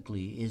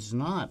typically is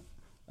not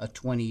a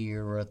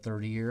 20-year or a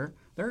 30-year.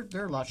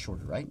 They're a lot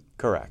shorter, right?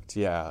 Correct,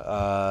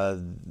 yeah.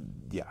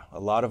 A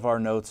lot of our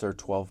notes are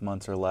 12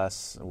 months or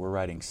less. We're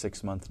writing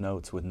 6-month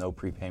notes with no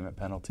prepayment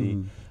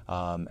penalty.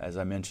 As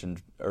I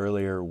mentioned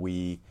earlier,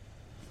 we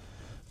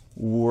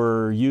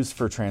were used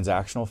for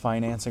transactional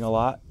financing a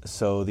lot,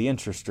 so the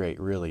interest rate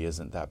really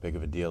isn't that big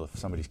of a deal. If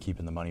somebody's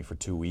keeping the money for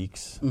 2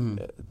 weeks,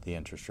 the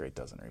interest rate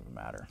doesn't even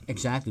matter.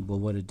 Exactly, but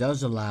what it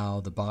does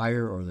allow the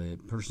buyer or the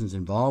persons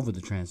involved with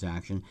the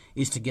transaction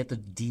is to get the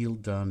deal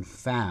done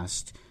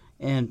fast.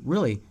 And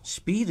really,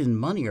 speed and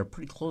money are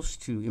pretty close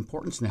to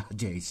importance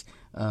nowadays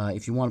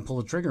if you want to pull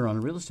the trigger on a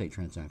real estate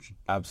transaction.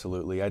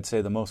 Absolutely. I'd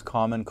say the most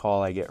common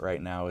call I get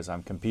right now is,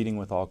 I'm competing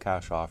with all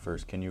cash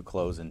offers. Can you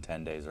close in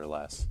 10 days or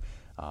less?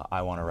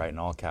 I want to write an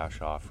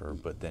all-cash offer,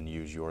 but then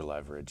use your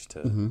leverage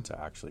to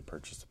actually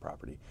purchase the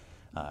property.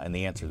 And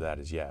the answer to that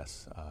is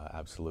yes,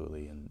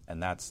 absolutely.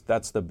 And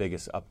that's the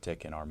biggest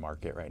uptick in our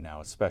market right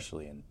now,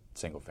 especially in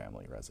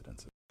single-family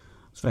residences.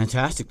 It's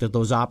fantastic that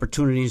those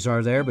opportunities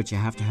are there, but you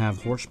have to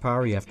have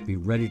horsepower. You have to be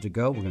ready to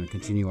go. We're going to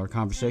continue our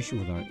conversation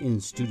with our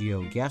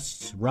in-studio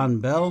guests, Ron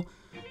Bell,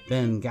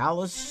 Ben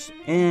Gallus,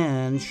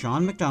 and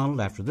Sean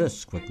McDonald after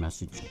this quick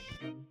message.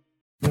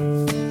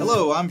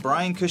 Hello, I'm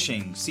Brian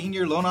Cushing,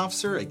 Senior Loan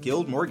Officer at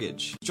Guild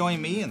Mortgage.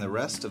 Join me and the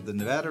rest of the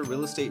Nevada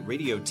Real Estate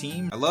Radio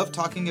team. I love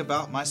talking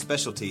about my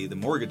specialty, the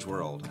mortgage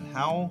world, and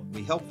how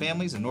we help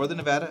families in Northern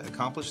Nevada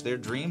accomplish their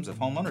dreams of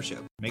home ownership.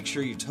 Make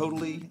sure you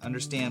totally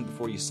understand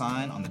before you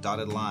sign on the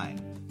dotted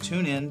line.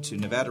 Tune in to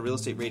Nevada Real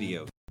Estate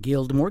Radio.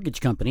 Guild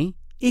Mortgage Company,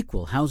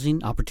 Equal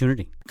Housing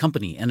Opportunity.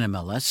 Company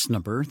NMLS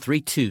number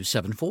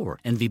 3274.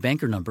 NV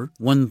Banker number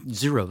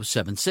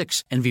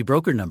 1076. NV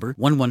Broker number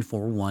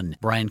 1141.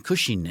 Brian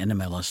Cushing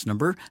NMLS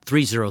number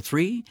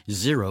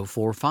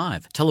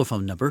 303045.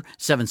 Telephone number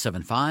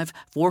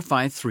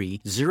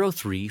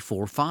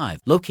 775-453-0345.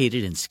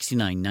 Located in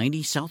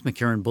 6990 South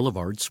McCarran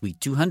Boulevard,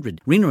 Suite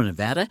 200, Reno,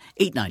 Nevada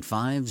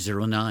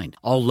 89509.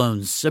 All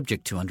loans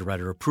subject to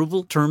underwriter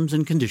approval. Terms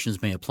and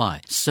conditions may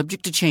apply.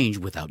 Subject to change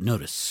without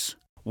notice.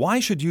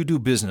 Why should you do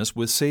business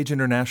with Sage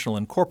International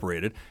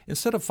Incorporated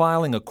instead of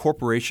filing a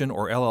corporation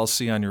or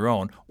LLC on your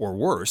own, or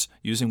worse,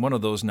 using one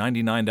of those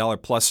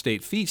 $99 plus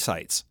state fee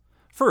sites?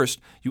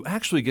 First, you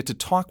actually get to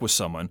talk with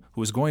someone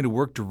who is going to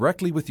work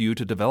directly with you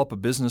to develop a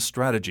business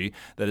strategy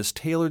that is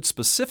tailored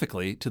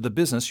specifically to the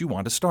business you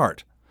want to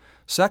start.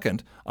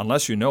 Second,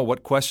 unless you know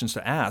what questions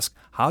to ask,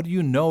 how do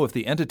you know if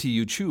the entity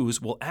you choose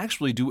will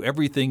actually do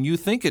everything you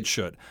think it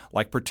should,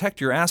 like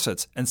protect your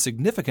assets and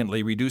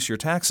significantly reduce your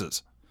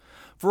taxes?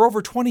 For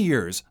over 20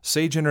 years,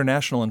 Sage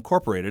International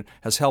Incorporated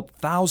has helped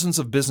thousands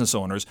of business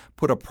owners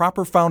put a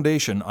proper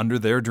foundation under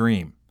their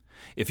dream.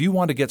 If you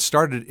want to get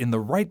started in the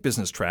right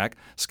business track,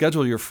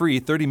 schedule your free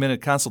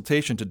 30-minute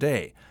consultation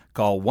today.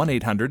 Call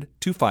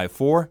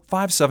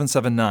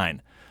 1-800-254-5779.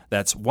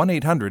 That's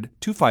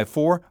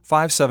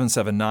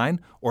 1-800-254-5779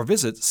 or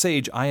visit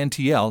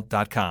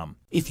sageintl.com.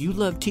 If you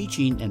love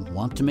teaching and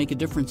want to make a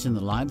difference in the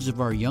lives of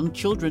our young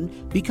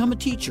children, become a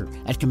teacher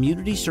at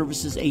Community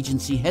Services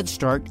Agency Head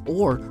Start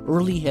or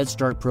Early Head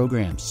Start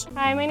programs.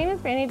 Hi, my name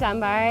is Brandy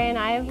Dunbar, and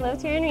I've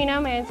lived here in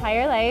Reno my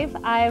entire life.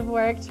 I've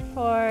worked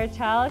for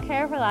child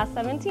care for the last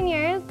 17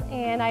 years,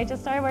 and I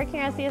just started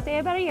working at CSA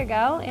about a year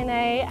ago, and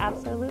I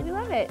absolutely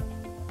love it.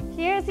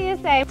 Here at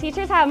CSA,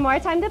 teachers have more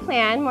time to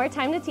plan, more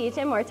time to teach,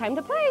 and more time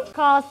to play.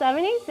 Call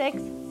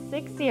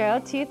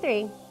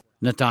 786-6023.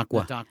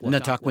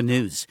 Nautahqua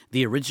News,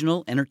 the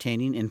original,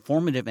 entertaining,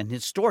 informative, and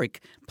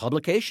historic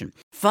publication.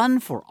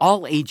 Fun for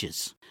all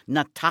ages.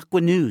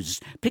 Nautahqua News.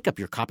 Pick up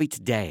your copy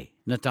today.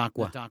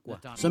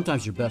 Nautahqua.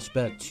 Sometimes your best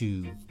bet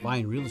to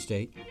buying real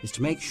estate is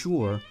to make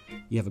sure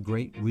you have a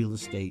great real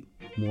estate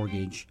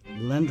mortgage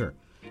lender.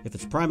 If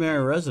it's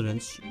primary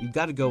residence, you've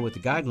got to go with the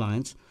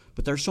guidelines,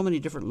 but there are so many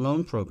different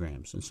loan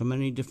programs and so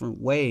many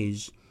different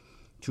ways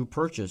to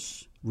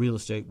purchase real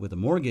estate with a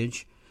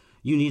mortgage.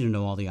 You need to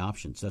know all the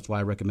options. That's why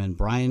I recommend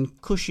Brian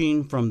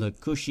Cushing from the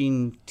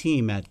Cushing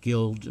team at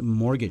Guild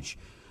Mortgage.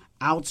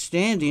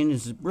 Outstanding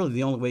is really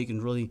the only way you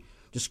can really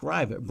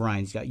describe it. Brian,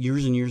 he's got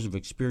years and years of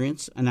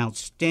experience, an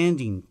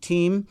outstanding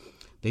team.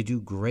 They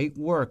do great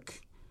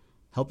work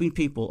helping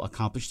people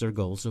accomplish their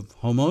goals of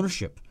home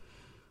ownership.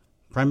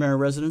 Primary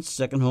residence,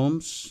 second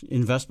homes,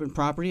 investment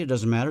property, it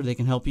doesn't matter. They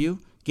can help you.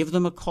 Give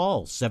them a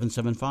call,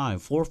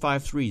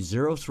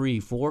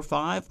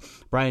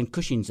 775-453-0345. Brian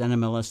Cushing's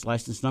NMLS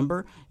license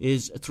number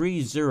is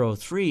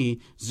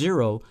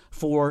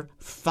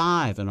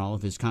 303045, and all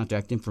of his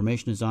contact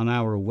information is on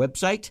our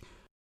website,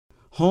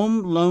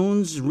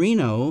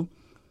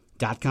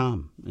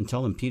 homeloansreno.com. And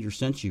tell them Peter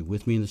sent you.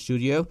 With me in the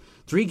studio,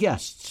 3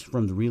 guests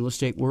from the real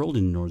estate world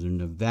in northern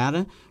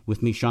Nevada.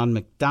 With me, Sean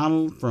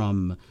McDonald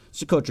from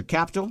Socotra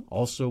Capital.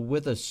 Also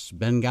with us,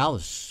 Ben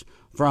Gallus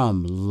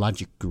from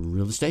Logic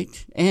Real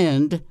Estate,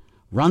 and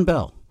Ron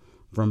Bell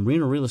from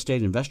Reno Real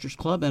Estate Investors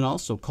Club, and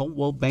also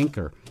Coldwell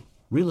Banker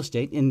Real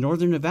Estate in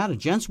northern Nevada.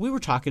 Gents, we were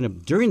talking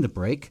during the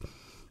break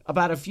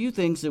about a few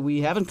things that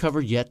we haven't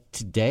covered yet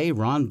today.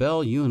 Ron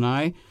Bell, you and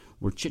I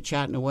were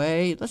chit-chatting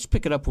away. Let's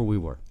pick it up where we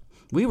were.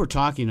 We were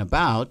talking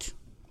about...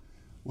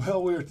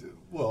 Well,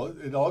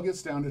 it all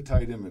gets down to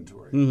tight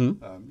inventory.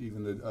 Mm-hmm.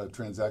 Even the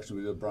transaction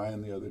we did with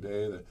Brian the other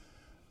day,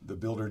 the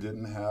builder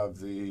didn't have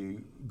the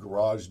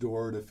garage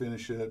door to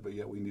finish it, but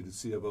yet we needed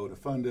CFO to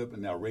fund it,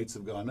 and now rates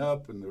have gone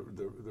up, and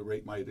the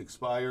rate might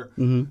expire.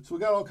 Mm-hmm. So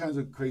we got all kinds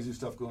of crazy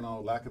stuff going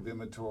on, lack of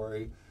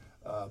inventory.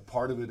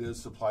 Part of it is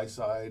supply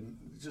side.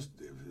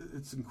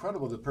 It's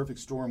incredible, the perfect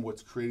storm,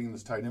 what's creating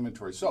this tight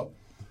inventory. So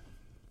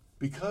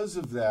because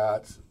of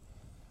that,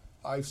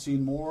 I've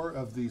seen more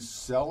of these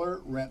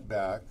seller rent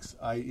backs,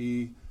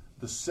 i.e.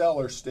 the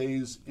seller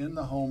stays in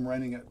the home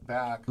renting it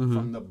back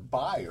from the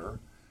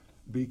buyer,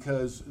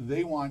 because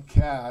they want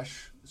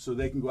cash so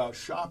they can go out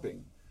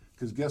shopping.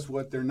 Because guess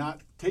what? They're not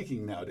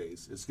taking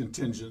nowadays. It's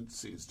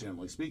contingencies,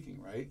 generally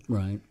speaking, right?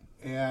 Right.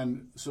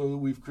 And so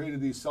we've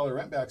created these seller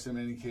rentbacks in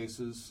many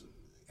cases,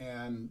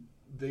 and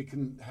they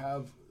can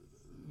have,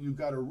 you've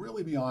got to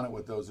really be on it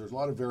with those. There's a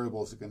lot of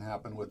variables that can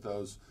happen with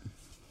those.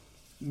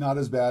 Not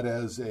as bad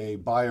as a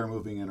buyer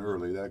moving in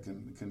early. That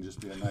can just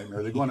be a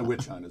nightmare. They go on a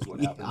witch hunt is what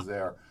happens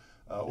there.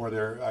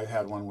 I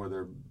had one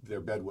where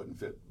their bed wouldn't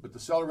fit. But the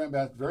seller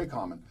rentback, very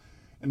common.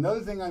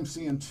 Another thing I'm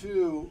seeing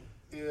too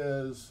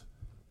is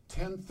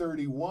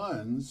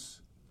 1031s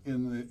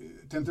in the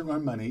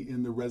 1031 money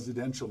in the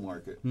residential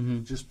market,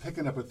 just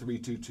picking up a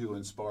 322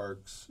 in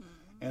Sparks.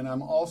 And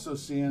I'm also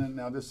seeing,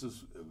 now this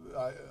is,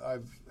 I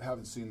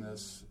haven't seen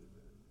this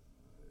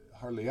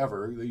hardly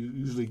ever. They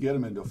usually get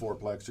them into a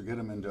fourplex or get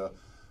them into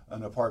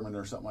an apartment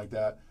or something like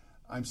that.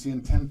 I'm seeing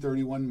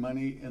 1031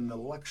 money in the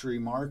luxury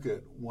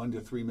market, $1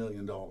 to $3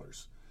 million.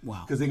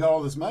 Wow. Because they got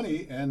all this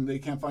money and they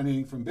can't find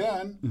anything from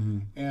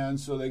Ben. And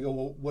so they go,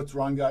 well, what's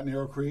Ron got in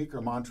Arrow Creek or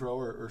Montreux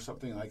or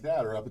something like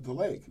that, or up at the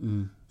lake?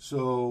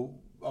 So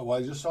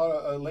I just saw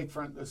a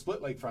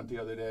split lakefront the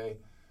other day.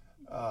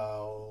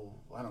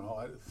 I don't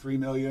know, 3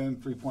 million,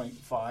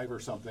 3.5 or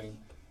something.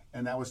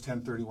 And that was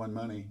 1031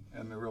 money.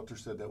 And the realtor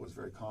said that was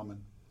very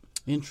common.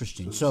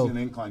 Interesting. So it's an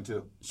incline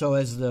too. So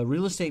as the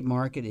real estate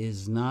market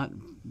is not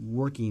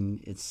working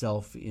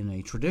itself in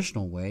a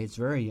traditional way, it's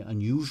very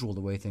unusual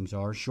the way things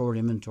are. Short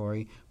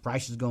inventory,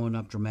 prices going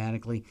up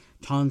dramatically,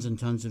 tons and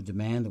tons of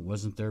demand that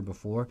wasn't there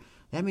before.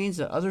 That means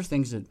that other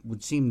things that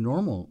would seem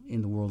normal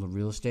in the world of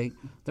real estate,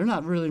 they're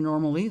not really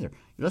normal either.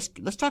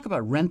 Let's talk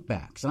about rent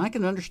backs. And I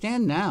can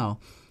understand now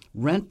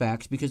rent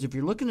backs, because if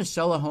you're looking to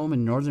sell a home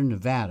in northern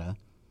Nevada,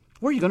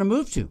 where are you going to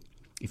move to?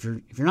 If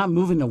you're not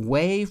moving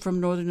away from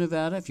northern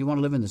Nevada, if you want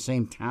to live in the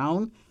same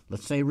town,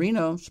 let's say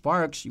Reno,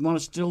 Sparks, you want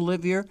to still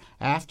live here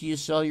after you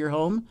sell your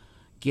home,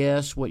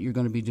 guess what you're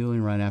going to be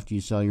doing right after you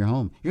sell your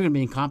home? You're going to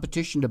be in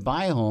competition to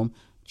buy a home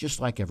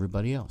just like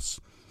everybody else.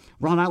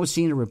 Ron, I was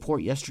seeing a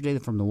report yesterday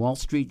from the Wall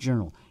Street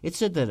Journal. It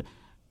said that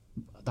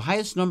the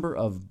highest number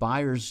of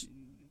buyers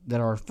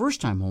that are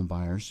first-time home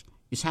buyers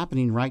is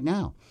happening right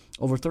now.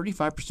 Over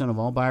 35% of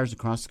all buyers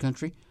across the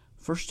country,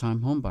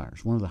 first-time home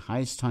buyers. One of the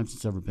highest times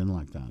it's ever been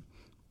like that.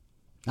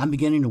 I'm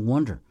beginning to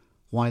wonder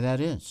why that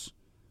is.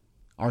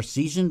 Are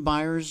seasoned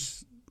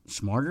buyers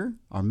smarter?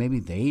 Or maybe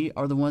they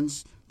are the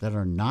ones that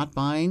are not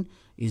buying?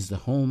 Is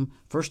the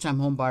first-time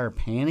home buyer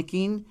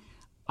panicking?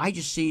 I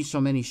just see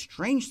so many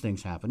strange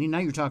things happening. Now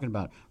you're talking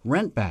about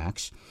rent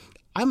backs.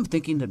 I'm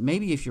thinking that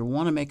maybe if you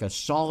want to make a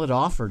solid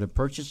offer to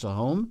purchase a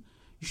home,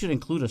 you should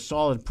include a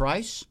solid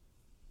price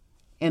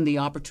and the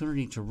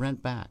opportunity to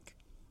rent back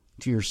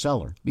to your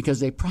seller, because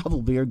they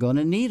probably are going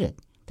to need it.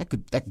 That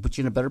could put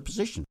you in a better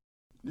position.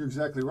 You're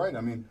exactly right.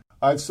 I mean,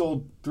 I've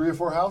sold 3 or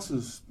 4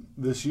 houses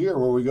this year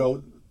where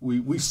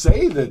we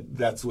say that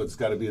that's what's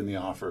got to be in the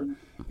offer.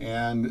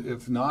 And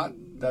if not,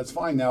 that's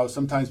fine. Now,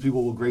 sometimes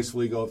people will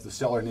gracefully go, if the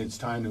seller needs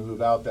time to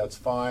move out, that's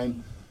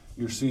fine.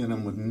 You're seeing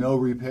them with no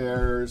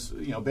repairs,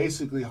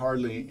 basically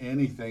hardly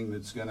anything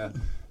that's going to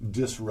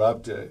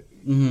disrupt it.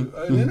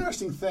 Mm-hmm. An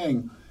interesting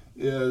thing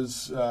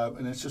is,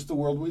 and it's just the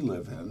world we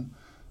live in,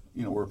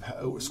 we're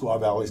Squaw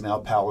Valley's now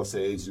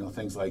Palisades,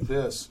 things like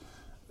this.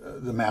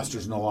 The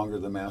master's no longer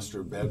the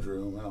master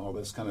bedroom and all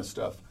this kind of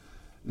stuff.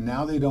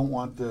 Now they don't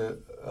want the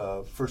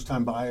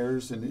first-time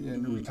buyers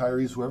and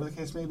retirees, whoever the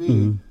case may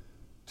be,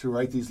 to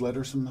write these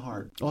letters from the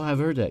heart. Oh, I've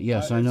heard that.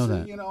 Yes, I know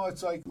that.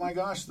 It's like, my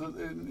gosh,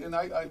 and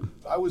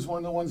I was one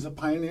of the ones that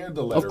pioneered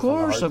the letter from the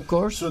heart. Of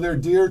course. So they're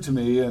dear to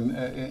me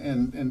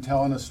and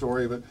telling a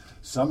story, but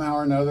somehow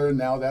or another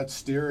now that's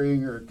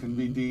steering or can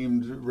be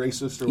deemed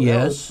racist or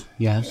whatever.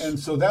 Yes. And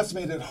so that's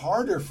made it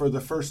harder for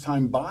the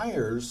first-time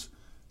buyers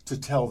to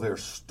tell their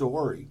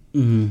story,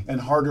 and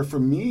harder for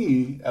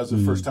me as a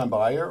first-time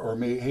buyer, or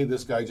hey,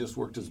 this guy just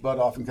worked his butt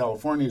off in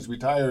California, he's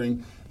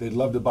retiring, they'd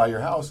love to buy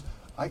your house.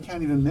 I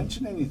can't even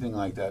mention anything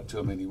like that to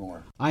him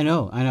anymore. I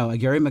know.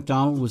 Gary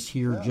McDonald was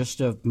here just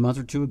a month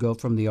or two ago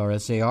from the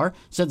RSAR,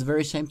 said the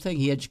very same thing.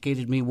 He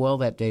educated me well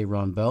that day,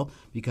 Ron Bell,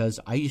 because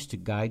I used to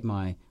guide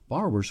my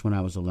borrowers when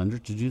I was a lender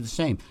to do the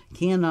same.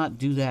 Cannot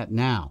do that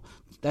now.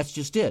 That's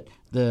just it.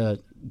 The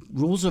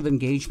rules of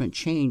engagement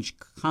change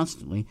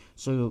constantly,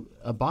 so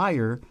a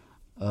buyer,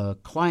 a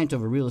client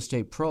of a real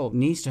estate pro,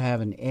 needs to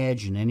have an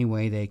edge in any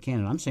way they can.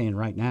 And I'm saying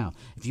right now,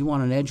 if you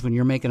want an edge when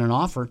you're making an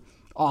offer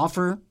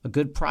a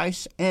good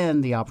price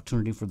and the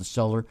opportunity for the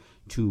seller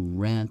to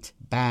rent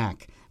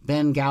back.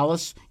 Ben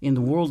Gallus, in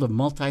the world of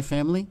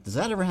multifamily, does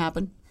that ever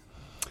happen?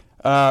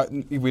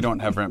 We don't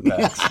have rent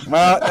backs.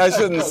 Well, I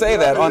shouldn't say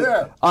that.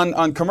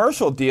 On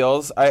commercial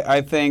deals,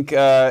 I think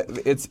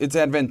it's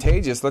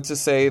advantageous. Let's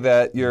just say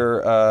that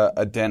you're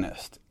a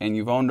dentist and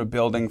you've owned a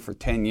building for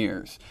 10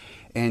 years.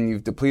 And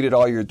you've depleted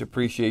all your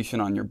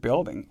depreciation on your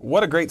building.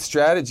 What a great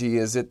strategy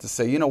is it to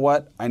say, you know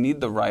what, I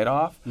need the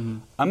write-off.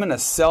 I'm going to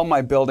sell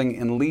my building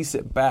and lease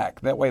it back.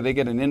 That way they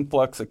get an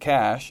influx of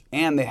cash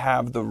and they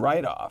have the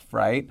write-off,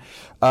 right?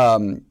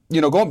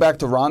 Going back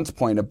to Ron's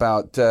point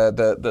about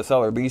the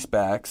seller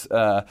leasebacks,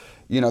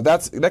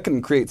 that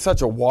can create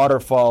such a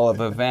waterfall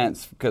of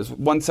events because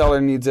one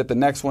seller needs it, the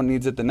next one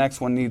needs it, the next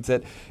one needs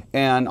it.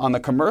 And on the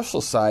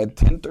commercial side,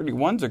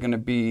 1031s are going to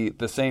be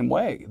the same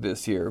way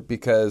this year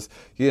because,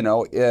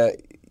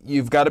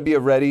 you've got to be a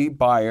ready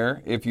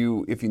buyer. If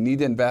you need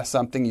to invest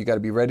something, you got to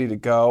be ready to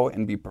go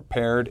and be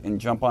prepared and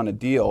jump on a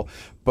deal.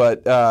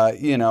 But,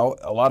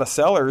 a lot of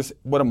sellers,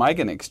 what am I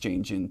going to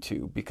exchange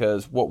into?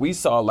 Because what we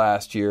saw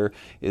last year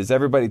is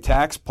everybody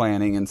tax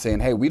planning and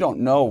saying, hey, we don't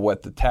know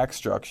what the tax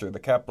structure, the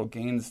capital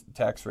gains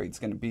tax rate is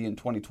going to be in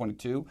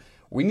 2022.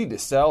 We need to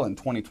sell in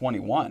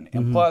 2021.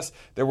 And plus,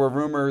 there were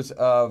rumors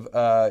of,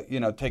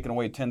 taking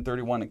away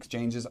 1031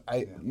 exchanges.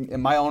 In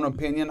my own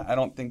opinion, I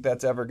don't think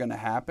that's ever going to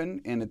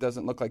happen, and it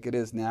doesn't look like it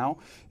is now.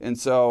 And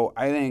so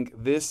I think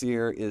this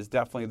year is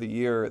definitely the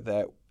year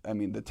that,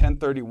 the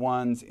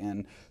 1031s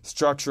and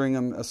structuring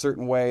them a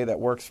certain way that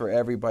works for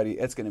everybody,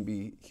 it's going to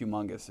be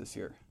humongous this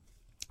year.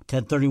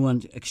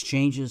 1031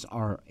 exchanges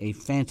are a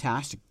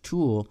fantastic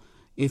tool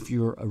if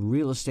you're a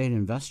real estate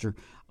investor.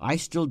 I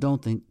still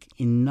don't think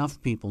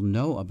enough people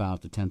know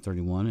about the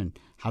 1031 and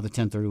how the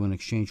 1031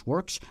 exchange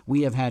works.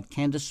 We have had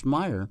Candace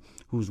Meyer,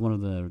 who's one of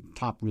the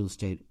top real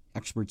estate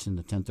experts in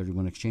the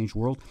 1031 exchange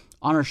world,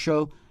 on our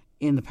show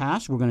in the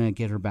past. We're going to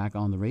get her back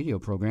on the radio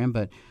program,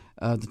 but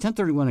the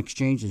 1031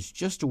 exchange is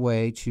just a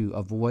way to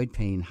avoid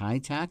paying high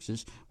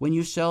taxes when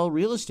you sell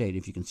real estate.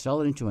 If you can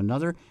sell it into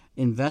another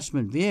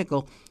investment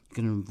vehicle,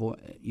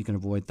 you can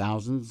avoid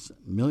thousands,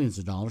 millions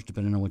of dollars,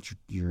 depending on what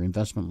your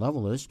investment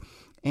level is.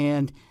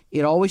 And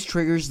it always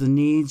triggers the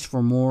needs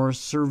for more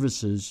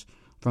services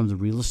from the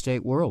real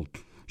estate world.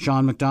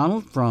 Sean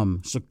McDonald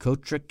from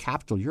Socotra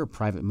Capital, you're a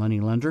private money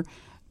lender.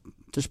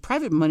 Does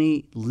private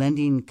money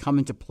lending come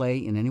into play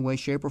in any way,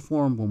 shape, or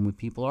form when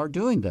people are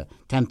doing the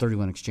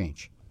 1031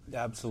 exchange?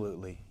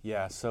 Absolutely,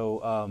 yeah.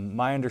 So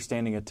my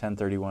understanding of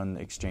 1031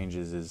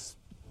 exchanges is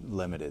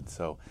limited.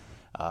 So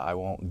I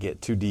won't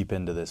get too deep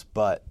into this,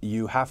 but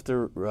you have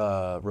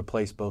to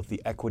replace both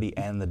the equity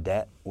and the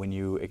debt when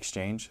you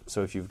exchange.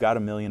 So if you've got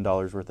 $1 million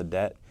worth of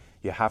debt,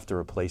 you have to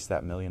replace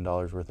that $1 million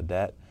worth of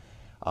debt.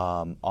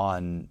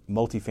 On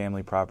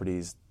multifamily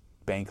properties,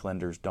 bank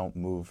lenders don't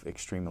move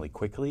extremely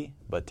quickly,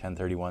 but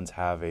 1031s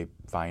have a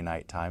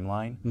finite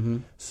timeline. Mm-hmm.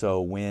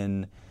 So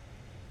when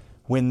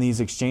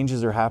these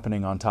exchanges are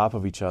happening on top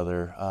of each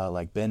other,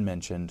 like Ben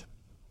mentioned,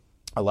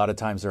 a lot of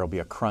times there will be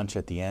a crunch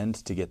at the end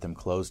to get them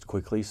closed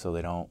quickly so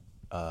they don't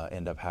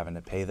end up having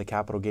to pay the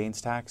capital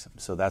gains tax.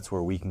 So that's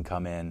where we can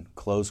come in,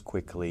 close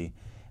quickly,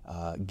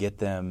 get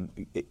them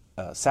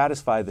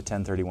satisfy the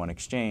 1031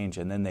 exchange,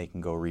 and then they can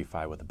go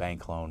refi with a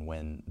bank loan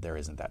when there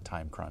isn't that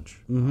time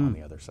crunch on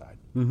the other side.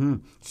 Mm-hmm.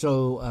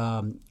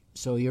 So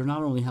you're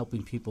not only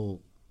helping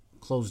people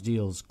close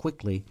deals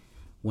quickly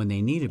when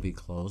they need to be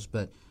closed,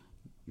 but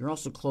you're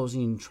also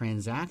closing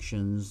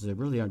transactions that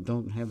really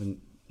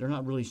they're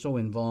not really so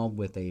involved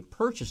with a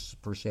purchase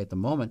per se at the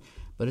moment,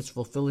 but it's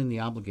fulfilling the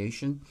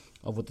obligation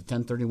of what the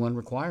 1031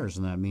 requires,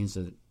 and that means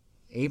that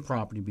a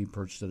property be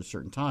purchased at a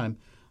certain time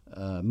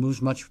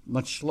moves much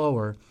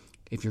slower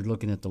if you're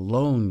looking at the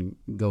loan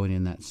going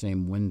in that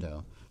same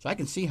window. So I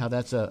can see how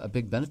that's a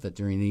big benefit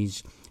during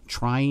these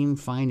trying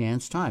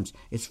finance times.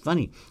 It's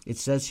funny. It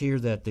says here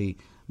that the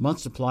month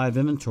supply of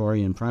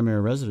inventory in primary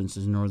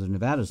residences in northern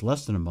Nevada is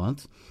less than a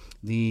month.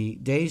 The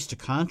days to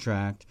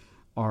contract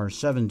are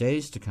 7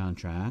 days to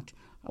contract.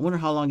 I wonder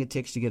how long it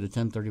takes to get a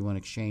 1031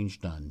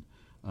 exchange done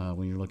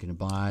when you're looking to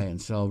buy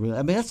and sell.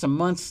 I mean, that's a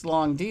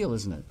months-long deal,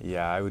 isn't it?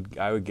 Yeah, I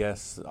would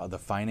guess the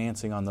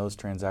financing on those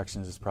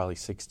transactions is probably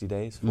 60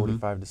 days,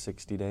 45 to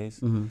 60 days.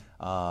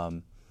 Mm-hmm.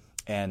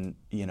 And,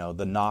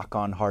 the knock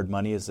on hard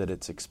money is that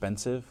it's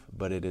expensive,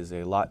 but it is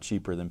a lot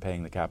cheaper than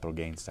paying the capital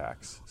gains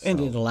tax. So. And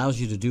it allows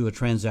you to do a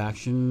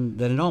transaction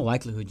that in all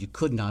likelihood you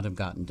could not have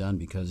gotten done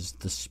because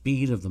the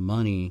speed of the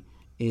money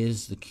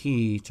is the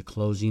key to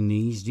closing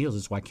these deals.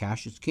 That's why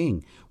cash is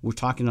king. We're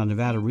talking on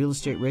Nevada Real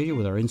Estate Radio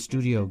with our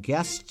in-studio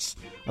guests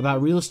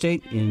about real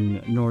estate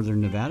in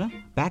northern Nevada.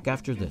 Back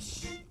after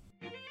this.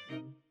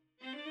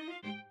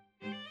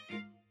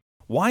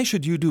 Why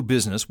should you do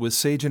business with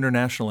Sage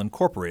International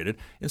Incorporated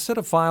instead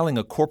of filing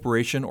a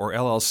corporation or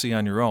LLC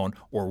on your own,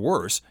 or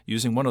worse,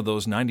 using one of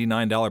those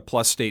 $99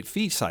 plus state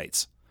fee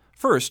sites?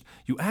 First,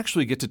 you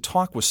actually get to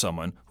talk with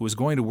someone who is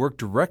going to work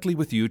directly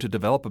with you to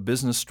develop a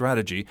business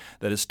strategy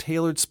that is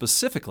tailored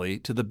specifically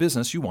to the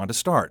business you want to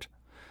start.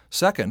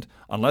 Second,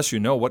 unless you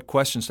know what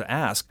questions to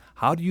ask,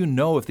 how do you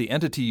know if the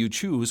entity you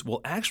choose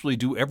will actually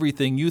do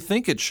everything you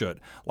think it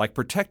should, like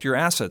protect your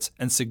assets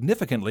and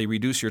significantly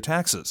reduce your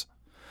taxes?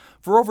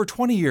 For over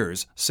 20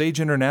 years, Sage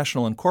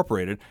International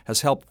Incorporated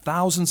has helped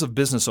thousands of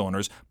business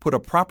owners put a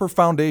proper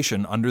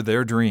foundation under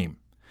their dream.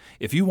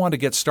 If you want to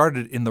get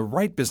started in the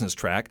right business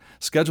track,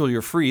 schedule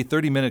your free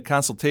 30-minute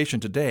consultation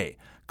today.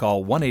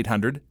 Call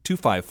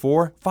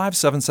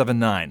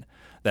 1-800-254-5779.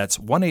 That's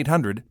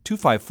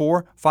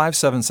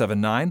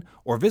 1-800-254-5779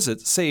 or visit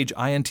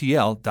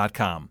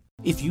sageintl.com.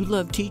 If you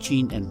love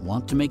teaching and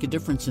want to make a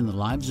difference in the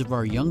lives of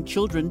our young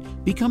children,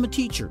 become a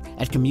teacher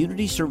at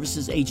Community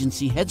Services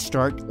Agency Head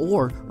Start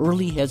or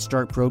Early Head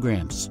Start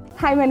programs.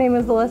 Hi, my name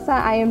is Alyssa.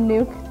 I am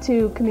new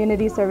to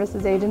Community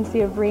Services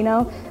Agency of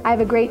Reno. I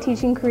have a great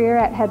teaching career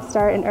at Head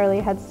Start and Early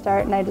Head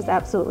Start, and I just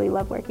absolutely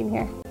love working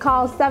here.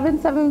 Call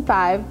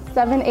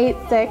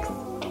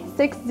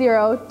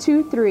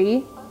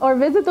 775-786-6023 or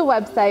visit the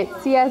website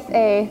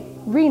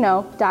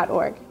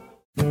csareno.org.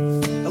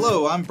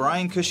 Hello, I'm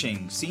Brian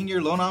Cushing,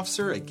 Senior Loan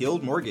Officer at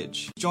Guild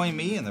Mortgage. Join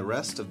me and the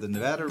rest of the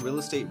Nevada Real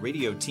Estate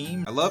Radio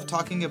team. I love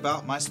talking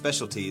about my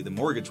specialty, the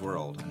mortgage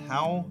world, and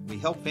how we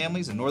help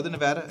families in Northern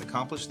Nevada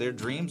accomplish their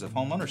dreams of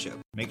home ownership.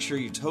 Make sure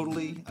you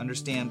totally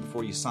understand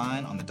before you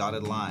sign on the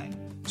dotted line.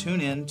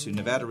 Tune in to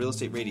Nevada Real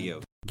Estate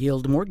Radio.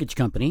 Guild Mortgage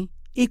Company.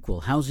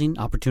 Equal housing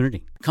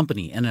opportunity.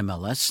 Company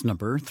NMLS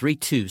number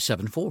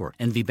 3274.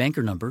 NV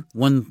Banker number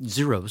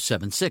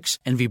 1076.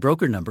 NV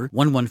Broker number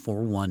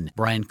 1141.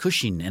 Brian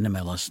Cushing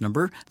NMLS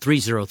number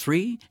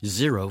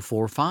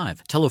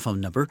 303045. Telephone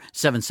number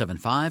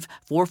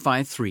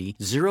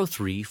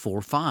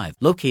 775-453-0345.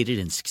 Located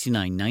in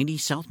 6990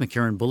 South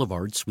McCarran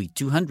Boulevard, Suite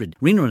 200,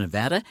 Reno,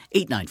 Nevada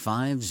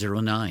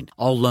 89509.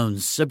 All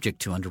loans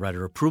subject to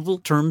underwriter approval.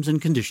 Terms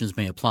and conditions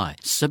may apply.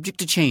 Subject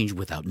to change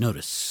without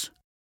notice.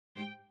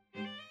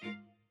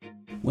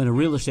 When a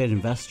real estate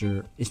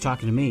investor is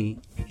talking to me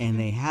and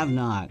they have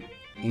not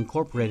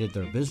incorporated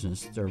their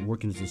business, they're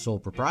working as a sole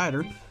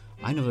proprietor,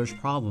 I know there's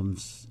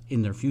problems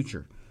in their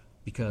future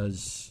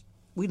because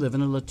we live in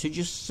a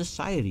litigious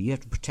society. You have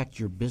to protect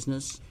your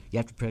business, you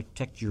have to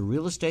protect your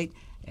real estate,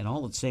 and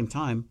all at the same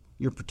time,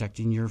 you're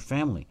protecting your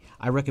family.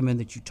 I recommend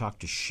that you talk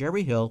to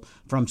Sherry Hill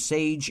from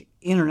Sage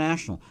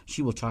International.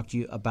 She will talk to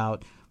you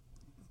about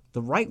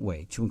the right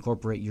way to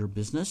incorporate your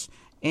business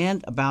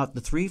and about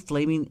the 3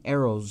 flaming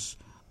arrows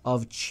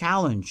of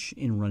challenge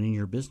in running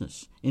your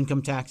business: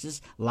 income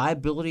taxes,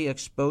 liability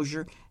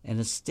exposure, and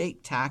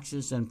estate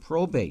taxes and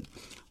probate.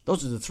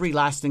 Those are the 3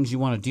 last things you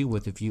want to deal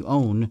with if you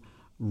own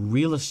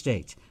real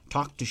estate.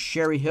 talk to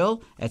Sherry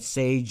Hill at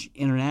Sage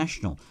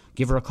International.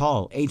 Give her a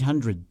call,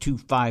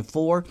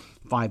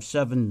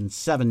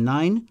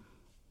 800-254-5779,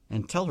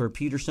 and tell her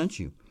Peter sent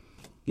you.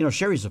 You know,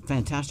 Sherry's a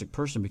fantastic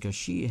person because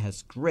she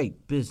has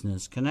great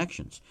business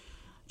connections.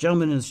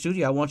 Gentlemen in the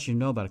studio, I want you to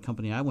know about a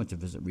company I went to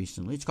visit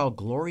recently. It's called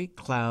Glory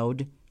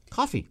Cloud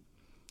Coffee.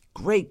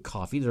 Great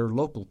coffee. They're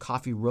local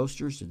coffee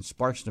roasters in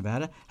Sparks,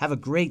 Nevada. Have a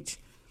great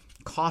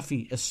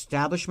coffee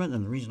establishment,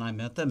 and the reason I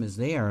met them is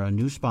they are a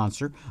new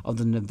sponsor of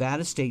the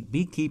Nevada State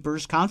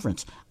Beekeepers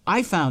Conference.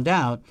 I found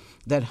out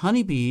that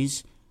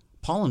honeybees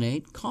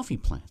pollinate coffee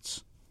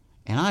plants,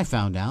 and I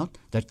found out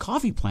that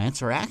coffee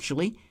plants are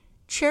actually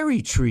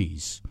cherry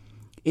trees.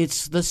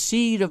 It's the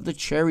seed of the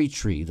cherry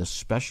tree, the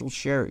special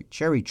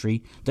cherry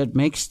tree that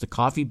makes the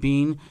coffee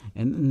bean,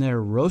 and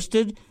they're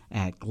roasted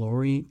at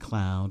Glory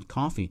Cloud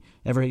Coffee.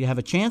 Ever you have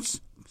a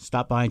chance,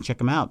 stop by and check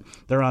them out.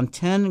 They're on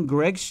 10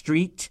 Gregg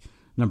Street,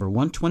 number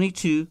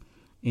 122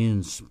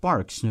 in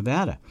Sparks,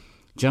 Nevada.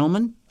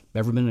 Gentlemen,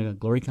 ever been to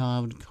Glory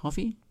Cloud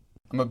Coffee?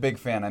 I'm a big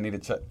fan. I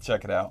need to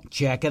check it out.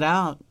 Check it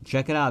out.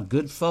 Check it out.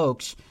 Good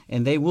folks.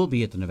 And they will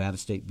be at the Nevada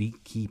State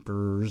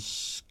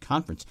Beekeepers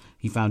Conference.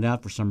 He found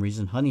out for some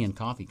reason honey and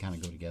coffee kind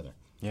of go together.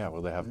 Yeah,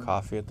 will they have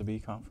coffee at the bee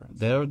conference?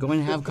 They're going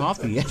to have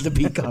coffee at the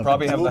bee conference.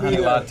 Probably have the honey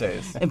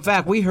lattes. In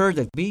fact, we heard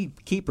that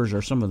beekeepers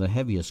are some of the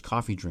heaviest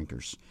coffee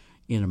drinkers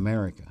in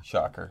America.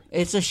 Shocker.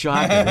 It's a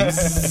shocker.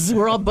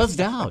 We're all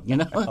buzzed out, you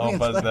know. All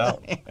buzzed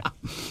out.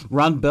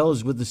 Ron Bell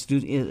is with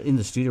in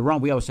the studio.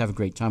 Ron, we always have a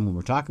great time when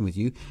we're talking with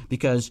you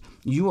because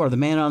you are the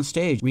man on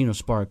stage, Reno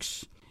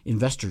Sparks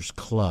Investors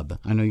Club.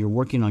 I know you're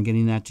working on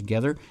getting that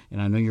together,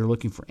 and I know you're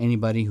looking for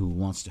anybody who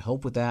wants to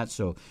help with that.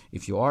 So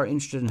if you are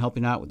interested in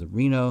helping out with the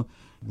Reno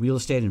Real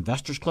Estate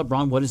Investors Club,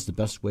 Ron, what is the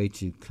best way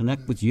to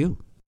connect with you?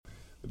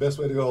 The best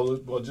way to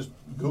go, well, just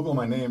Google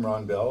my name,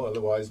 Ron Bell.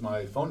 Otherwise,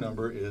 my phone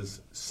number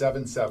is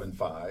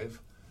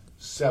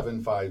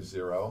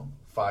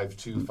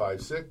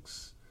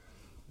 775-750-5256.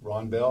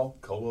 Ron Bell,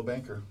 Coldwell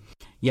Banker.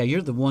 Yeah,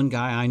 you're the one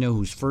guy I know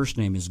whose first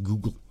name is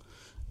Google.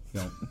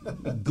 You know,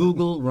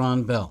 Google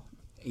Ron Bell,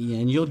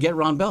 and you'll get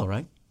Ron Bell,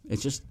 right?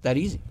 It's just that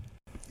easy.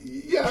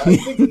 Yeah, I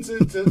think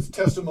it's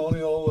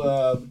testimonial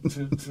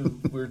to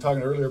we were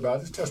talking earlier about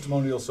this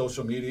testimonial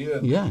social media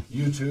and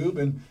YouTube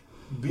and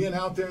being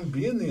out there and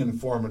being the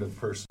informative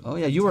person. Oh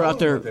yeah, you were out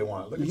there. What they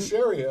want. Look at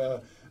Sherry.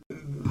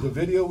 The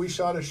video we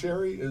shot of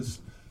Sherry is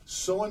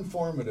so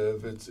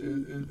informative.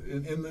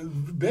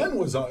 Ben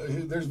was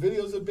on. There's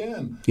videos of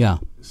Ben. Yeah.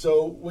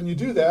 So when you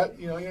do that,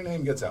 you know your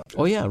name gets out there.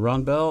 Oh yeah,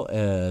 Ron Bell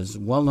is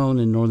well known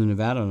in Northern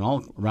Nevada and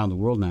all around the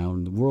world now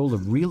in the world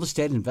of real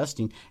estate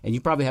investing. And you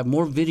probably have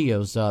more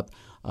videos up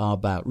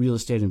about real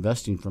estate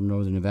investing from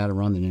Northern Nevada,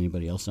 Ron, than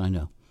anybody else I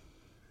know.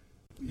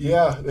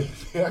 Yeah,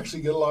 they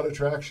actually get a lot of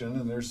traction,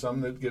 and there's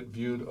some that get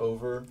viewed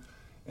over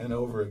and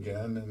over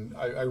again. And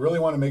I really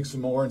want to make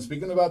some more. And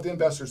speaking about the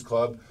Investors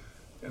Club,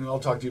 and I'll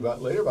talk to you about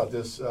later about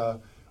this,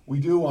 we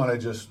do want to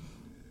just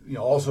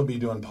also be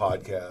doing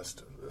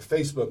podcast,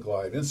 Facebook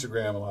Live,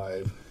 Instagram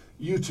Live,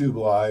 YouTube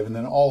Live, and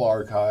then all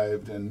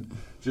archived, and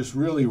just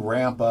really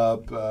ramp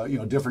up,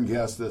 different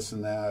guests, this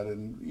and that,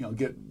 and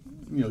get.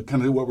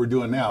 Kind of what we're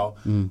doing now,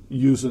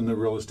 using the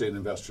Real Estate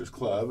Investors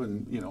Club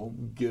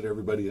and, get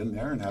everybody in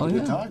there and have a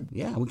good time.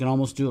 Yeah, we can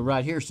almost do it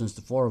right here since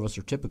the four of us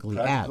are typically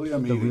at the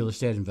Real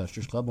Estate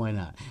Investors Club. Why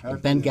not?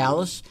 Ben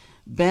Gallus.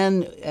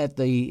 Ben, at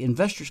the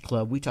Investors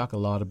Club, we talk a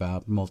lot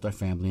about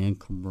multifamily and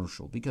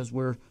commercial because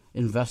we're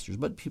investors,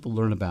 but people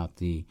learn about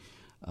the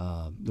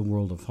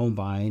world of home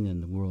buying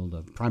and the world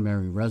of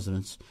primary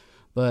residence.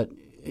 But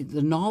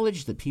the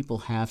knowledge that people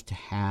have to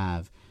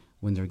have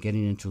when they're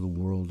getting into the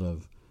world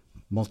of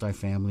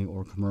multifamily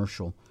or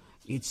commercial,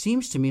 it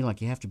seems to me like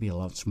you have to be a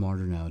lot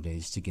smarter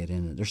nowadays to get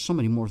in it. There's so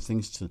many more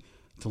things to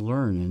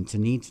learn and to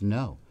need to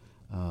know.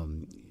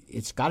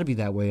 It's got to be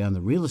that way on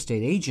the real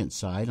estate agent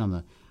side,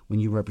 when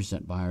you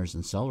represent buyers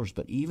and sellers,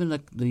 but even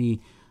the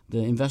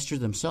investors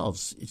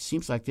themselves, it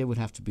seems like they would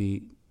have to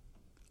be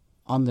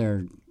on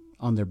their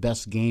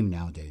best game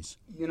nowadays.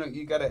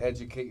 You got to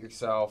educate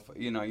yourself.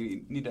 You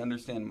need to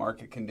understand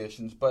market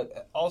conditions,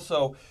 but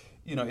also,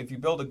 if you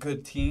build a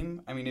good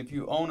team, if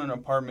you own an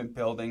apartment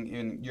building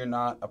and you're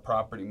not a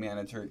property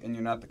manager and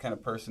you're not the kind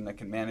of person that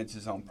can manage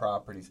his own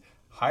properties,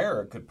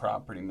 hire a good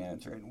property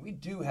manager. And we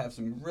do have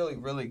some really,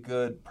 really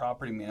good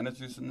property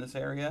managers in this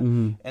area,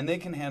 and they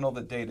can handle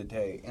the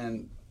day-to-day.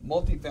 And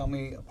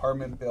multifamily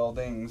apartment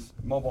buildings,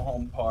 mobile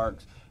home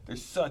parks,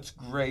 there's such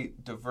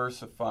great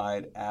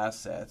diversified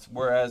assets.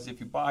 Whereas if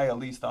you buy a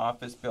leased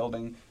office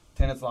building,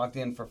 tenants locked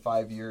in for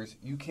 5 years,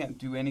 you can't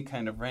do any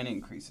kind of rent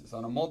increases.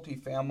 On a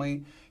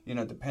multifamily,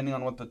 depending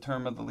on what the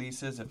term of the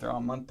lease is, if they're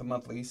on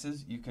month-to-month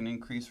leases, you can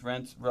increase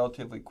rents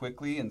relatively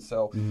quickly. And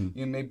so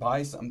you may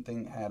buy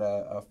something at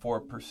a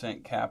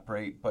 4% cap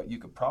rate, but you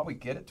could probably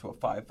get it to a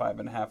 5,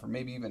 5.5, or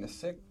maybe even a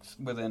 6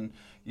 within,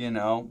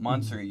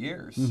 months or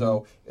years.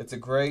 So it's a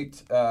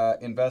great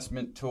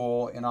investment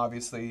tool, and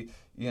obviously,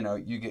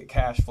 you get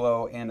cash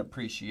flow and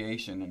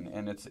appreciation,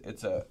 and it's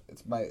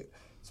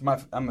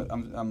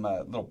I'm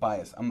a little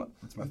biased.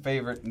 It's my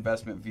favorite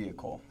investment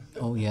vehicle.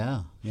 Oh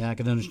yeah, I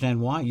can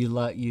understand why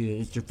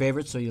it's your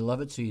favorite, so you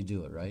love it, so you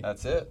do it, right?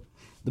 That's it.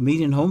 The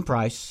median home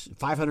price,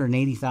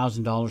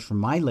 $580,000 from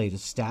my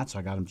latest stats.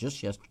 I got them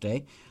just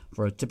yesterday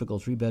for a typical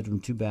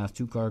 3-bedroom, 2-bath,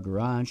 2-car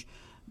garage.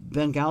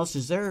 Ben Gallis,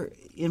 is there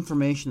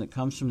information that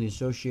comes from the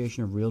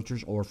Association of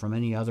Realtors or from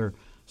any other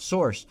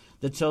source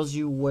that tells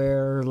you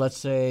where, let's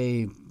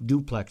say,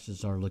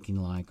 duplexes are looking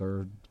like,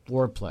 or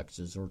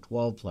 4plexes or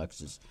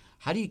 12plexes?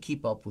 How do you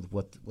keep up with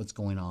what's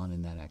going on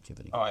in that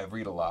activity? Oh, I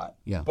read a lot.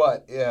 Yeah.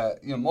 But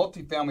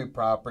multifamily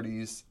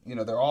properties,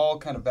 they're all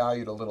kind of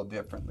valued a little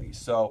differently.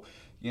 So,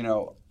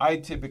 I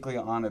typically,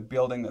 on a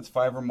building that's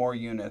 5 or more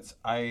units,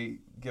 I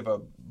give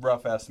a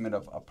rough estimate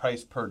of a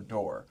price per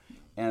door.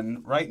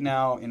 And right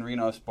now in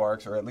Reno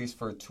Sparks, or at least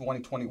for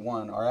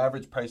 2021, our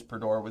average price per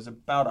door was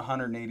about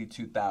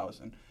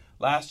 $182,000.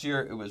 Last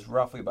year, it was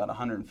roughly about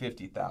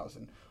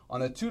 $150,000. On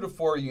the 2 to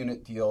 4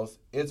 unit deals,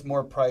 it's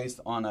more priced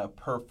on a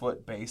per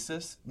foot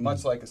basis,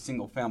 much like a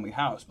single family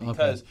house,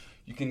 because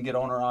you can get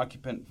owner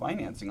occupant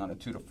financing on a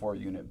 2 to 4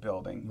 unit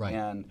building. Right.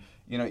 And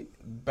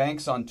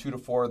banks on 2 to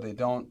 4, they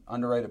don't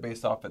underwrite it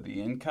based off of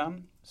the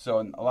income.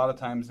 So a lot of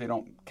times they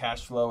don't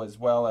cash flow as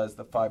well as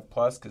the 5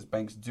 plus, because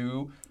banks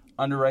do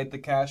underwrite the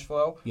cash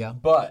flow. Yeah.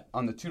 But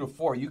on the 2 to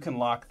 4, you can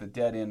lock the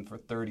debt in for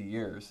 30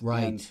 years.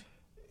 Right. And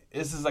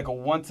this is like a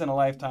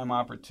once-in-a-lifetime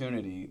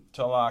opportunity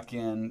to lock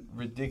in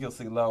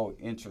ridiculously low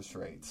interest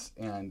rates,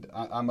 and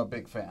I'm a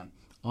big fan.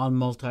 On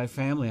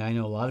multifamily, I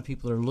know a lot of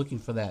people are looking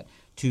for that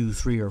 2,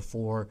 3, or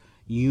 4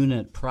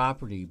 unit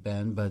property,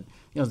 Ben, but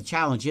the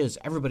challenge is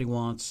everybody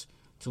wants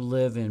to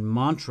live in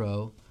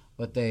Montreux,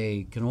 but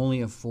they can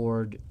only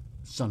afford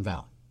Sun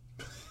Valley.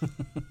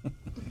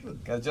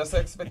 Got to adjust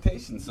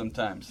expectations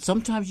sometimes.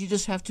 Sometimes you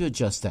just have to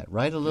adjust that,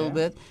 right, a little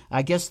bit.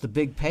 I guess the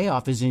big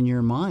payoff is in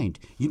your mind.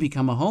 You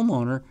become a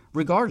homeowner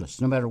regardless,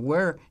 no matter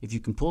where. If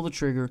you can pull the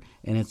trigger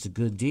and it's a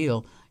good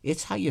deal,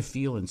 it's how you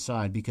feel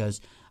inside.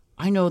 Because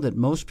I know that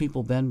most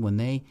people, Ben, when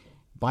they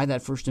buy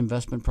that first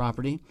investment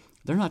property,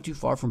 they're not too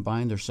far from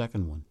buying their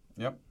second one.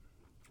 Yep.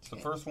 It's the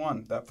first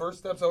one. That first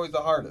step's always the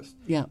hardest.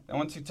 Yeah. And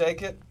once you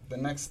take it, the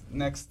next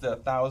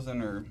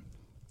 1,000 are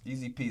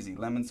easy peasy,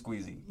 lemon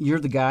squeezy. You're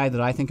the guy that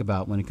I think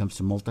about when it comes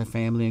to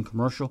multifamily and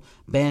commercial.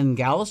 Ben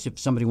Gallis, if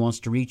somebody wants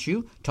to reach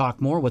you,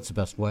 talk more, what's the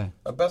best way?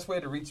 The best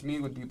way to reach me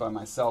would be by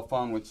my cell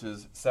phone, which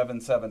is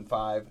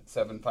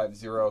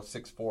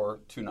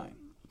 775-750-6429.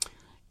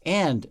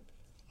 And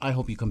I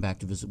hope you come back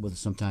to visit with us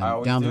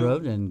sometime down the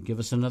road and give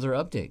us another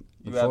update.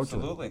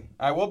 Absolutely.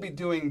 I will be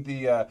doing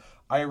the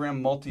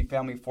IREM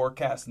multifamily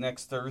forecast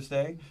next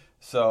Thursday.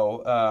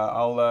 So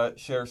I'll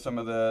share some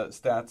of the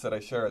stats that I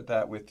share at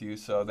that with you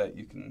so that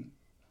you can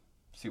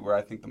see where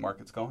I think the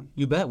market's going.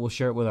 You bet. We'll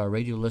share it with our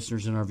radio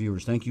listeners and our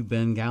viewers. Thank you,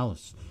 Ben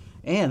Gallis.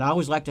 And I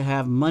always like to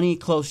have money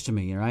close to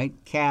me, right?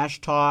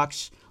 Cash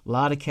talks, a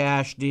lot of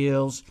cash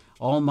deals.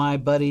 All my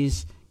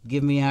buddies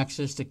give me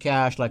access to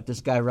cash like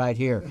this guy right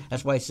here.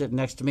 That's why he's sitting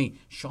next to me.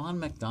 Sean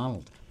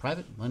McDonald,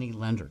 private money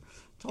lender.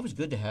 It's always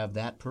good to have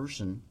that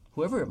person,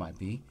 whoever it might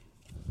be,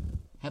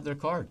 have their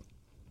card.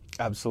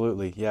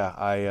 Absolutely, yeah.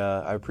 I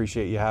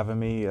appreciate you having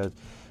me.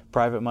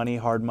 Private money,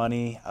 hard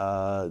money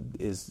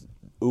is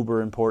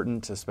uber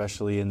important,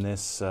 especially in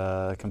this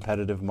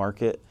competitive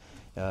market.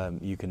 I'm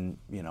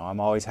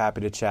always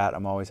happy to chat.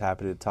 I'm always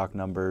happy to talk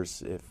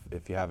numbers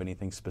if you have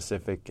anything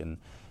specific, and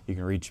you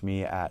can reach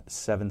me at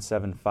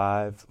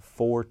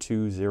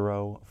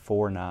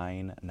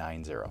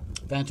 775-420-4990.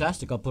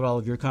 Fantastic. I'll put all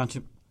of your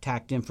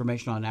contact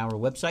information on our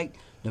website,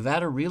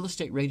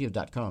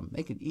 NevadaRealEstateRadio.com.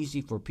 Make it easy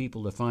for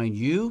people to find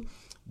you,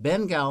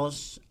 Ben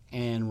Gallis,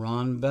 and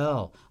Ron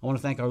Bell. I want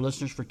to thank our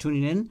listeners for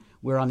tuning in.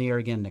 We're on the air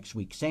again next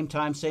week. Same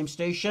time, same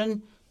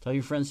station. Tell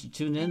your friends to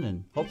tune in,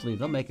 and hopefully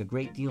they'll make a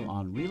great deal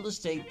on real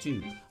estate,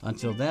 too.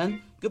 Until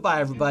then,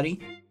 goodbye, everybody.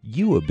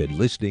 You have been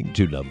listening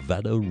to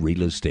Nevada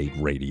Real Estate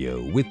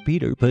Radio with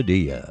Peter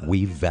Padilla.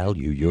 We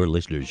value your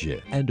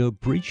listenership and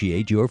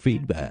appreciate your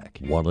feedback.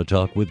 Want to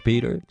talk with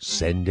Peter?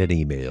 Send an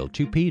email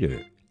to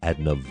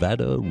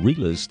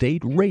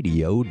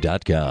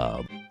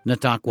peter@NevadaRealEstateRadio.com.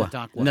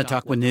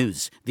 Natakwa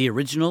News, the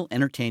original,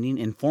 entertaining,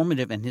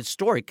 informative, and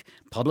historic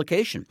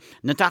publication.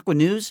 Natakwa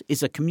News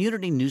is a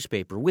community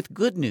newspaper with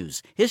good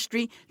news,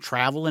 history,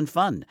 travel, and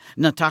fun.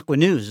 Natakwa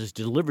News is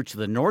delivered to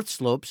the north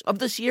slopes of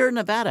the Sierra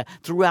Nevada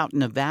throughout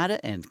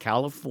Nevada and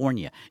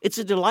California. It's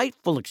a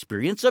delightful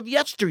experience of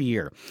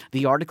yesteryear.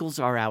 The articles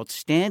are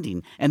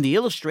outstanding, and the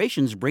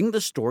illustrations bring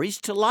the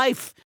stories to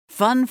life.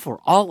 Fun for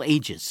all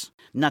ages.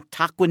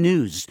 Natakwa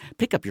News.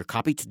 Pick up your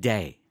copy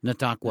today.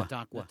 Natakwa.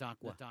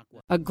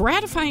 A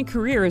gratifying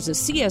career as a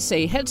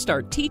CSA Head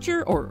Start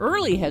teacher or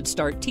early Head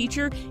Start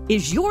teacher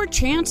is your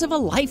chance of a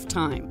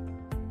lifetime.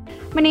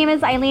 My name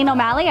is Eileen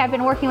O'Malley. I've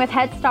been working with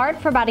Head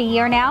Start for about a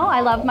year now.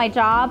 I love my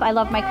job. I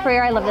love my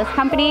career. I love this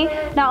company.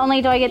 Not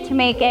only do I get to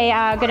make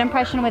a good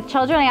impression with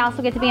children, I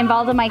also get to be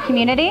involved in my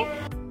community.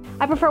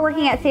 I prefer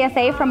working at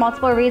CSA for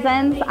multiple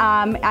reasons.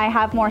 I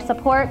have more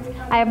support,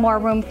 I have more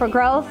room for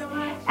growth,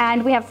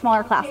 and we have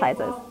smaller class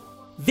sizes.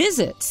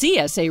 Visit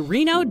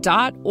csareno.org.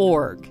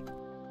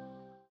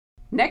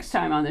 Next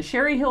time on the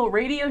Sherry Hill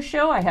Radio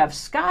Show, I have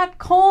Scott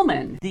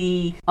Coleman,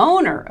 the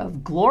owner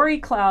of Glory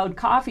Cloud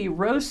Coffee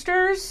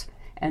Roasters,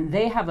 and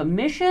they have a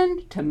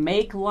mission to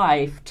make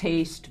life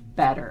taste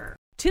better.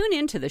 Tune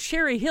in to the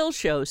Sherry Hill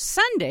Show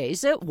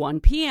Sundays at 1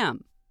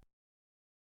 p.m.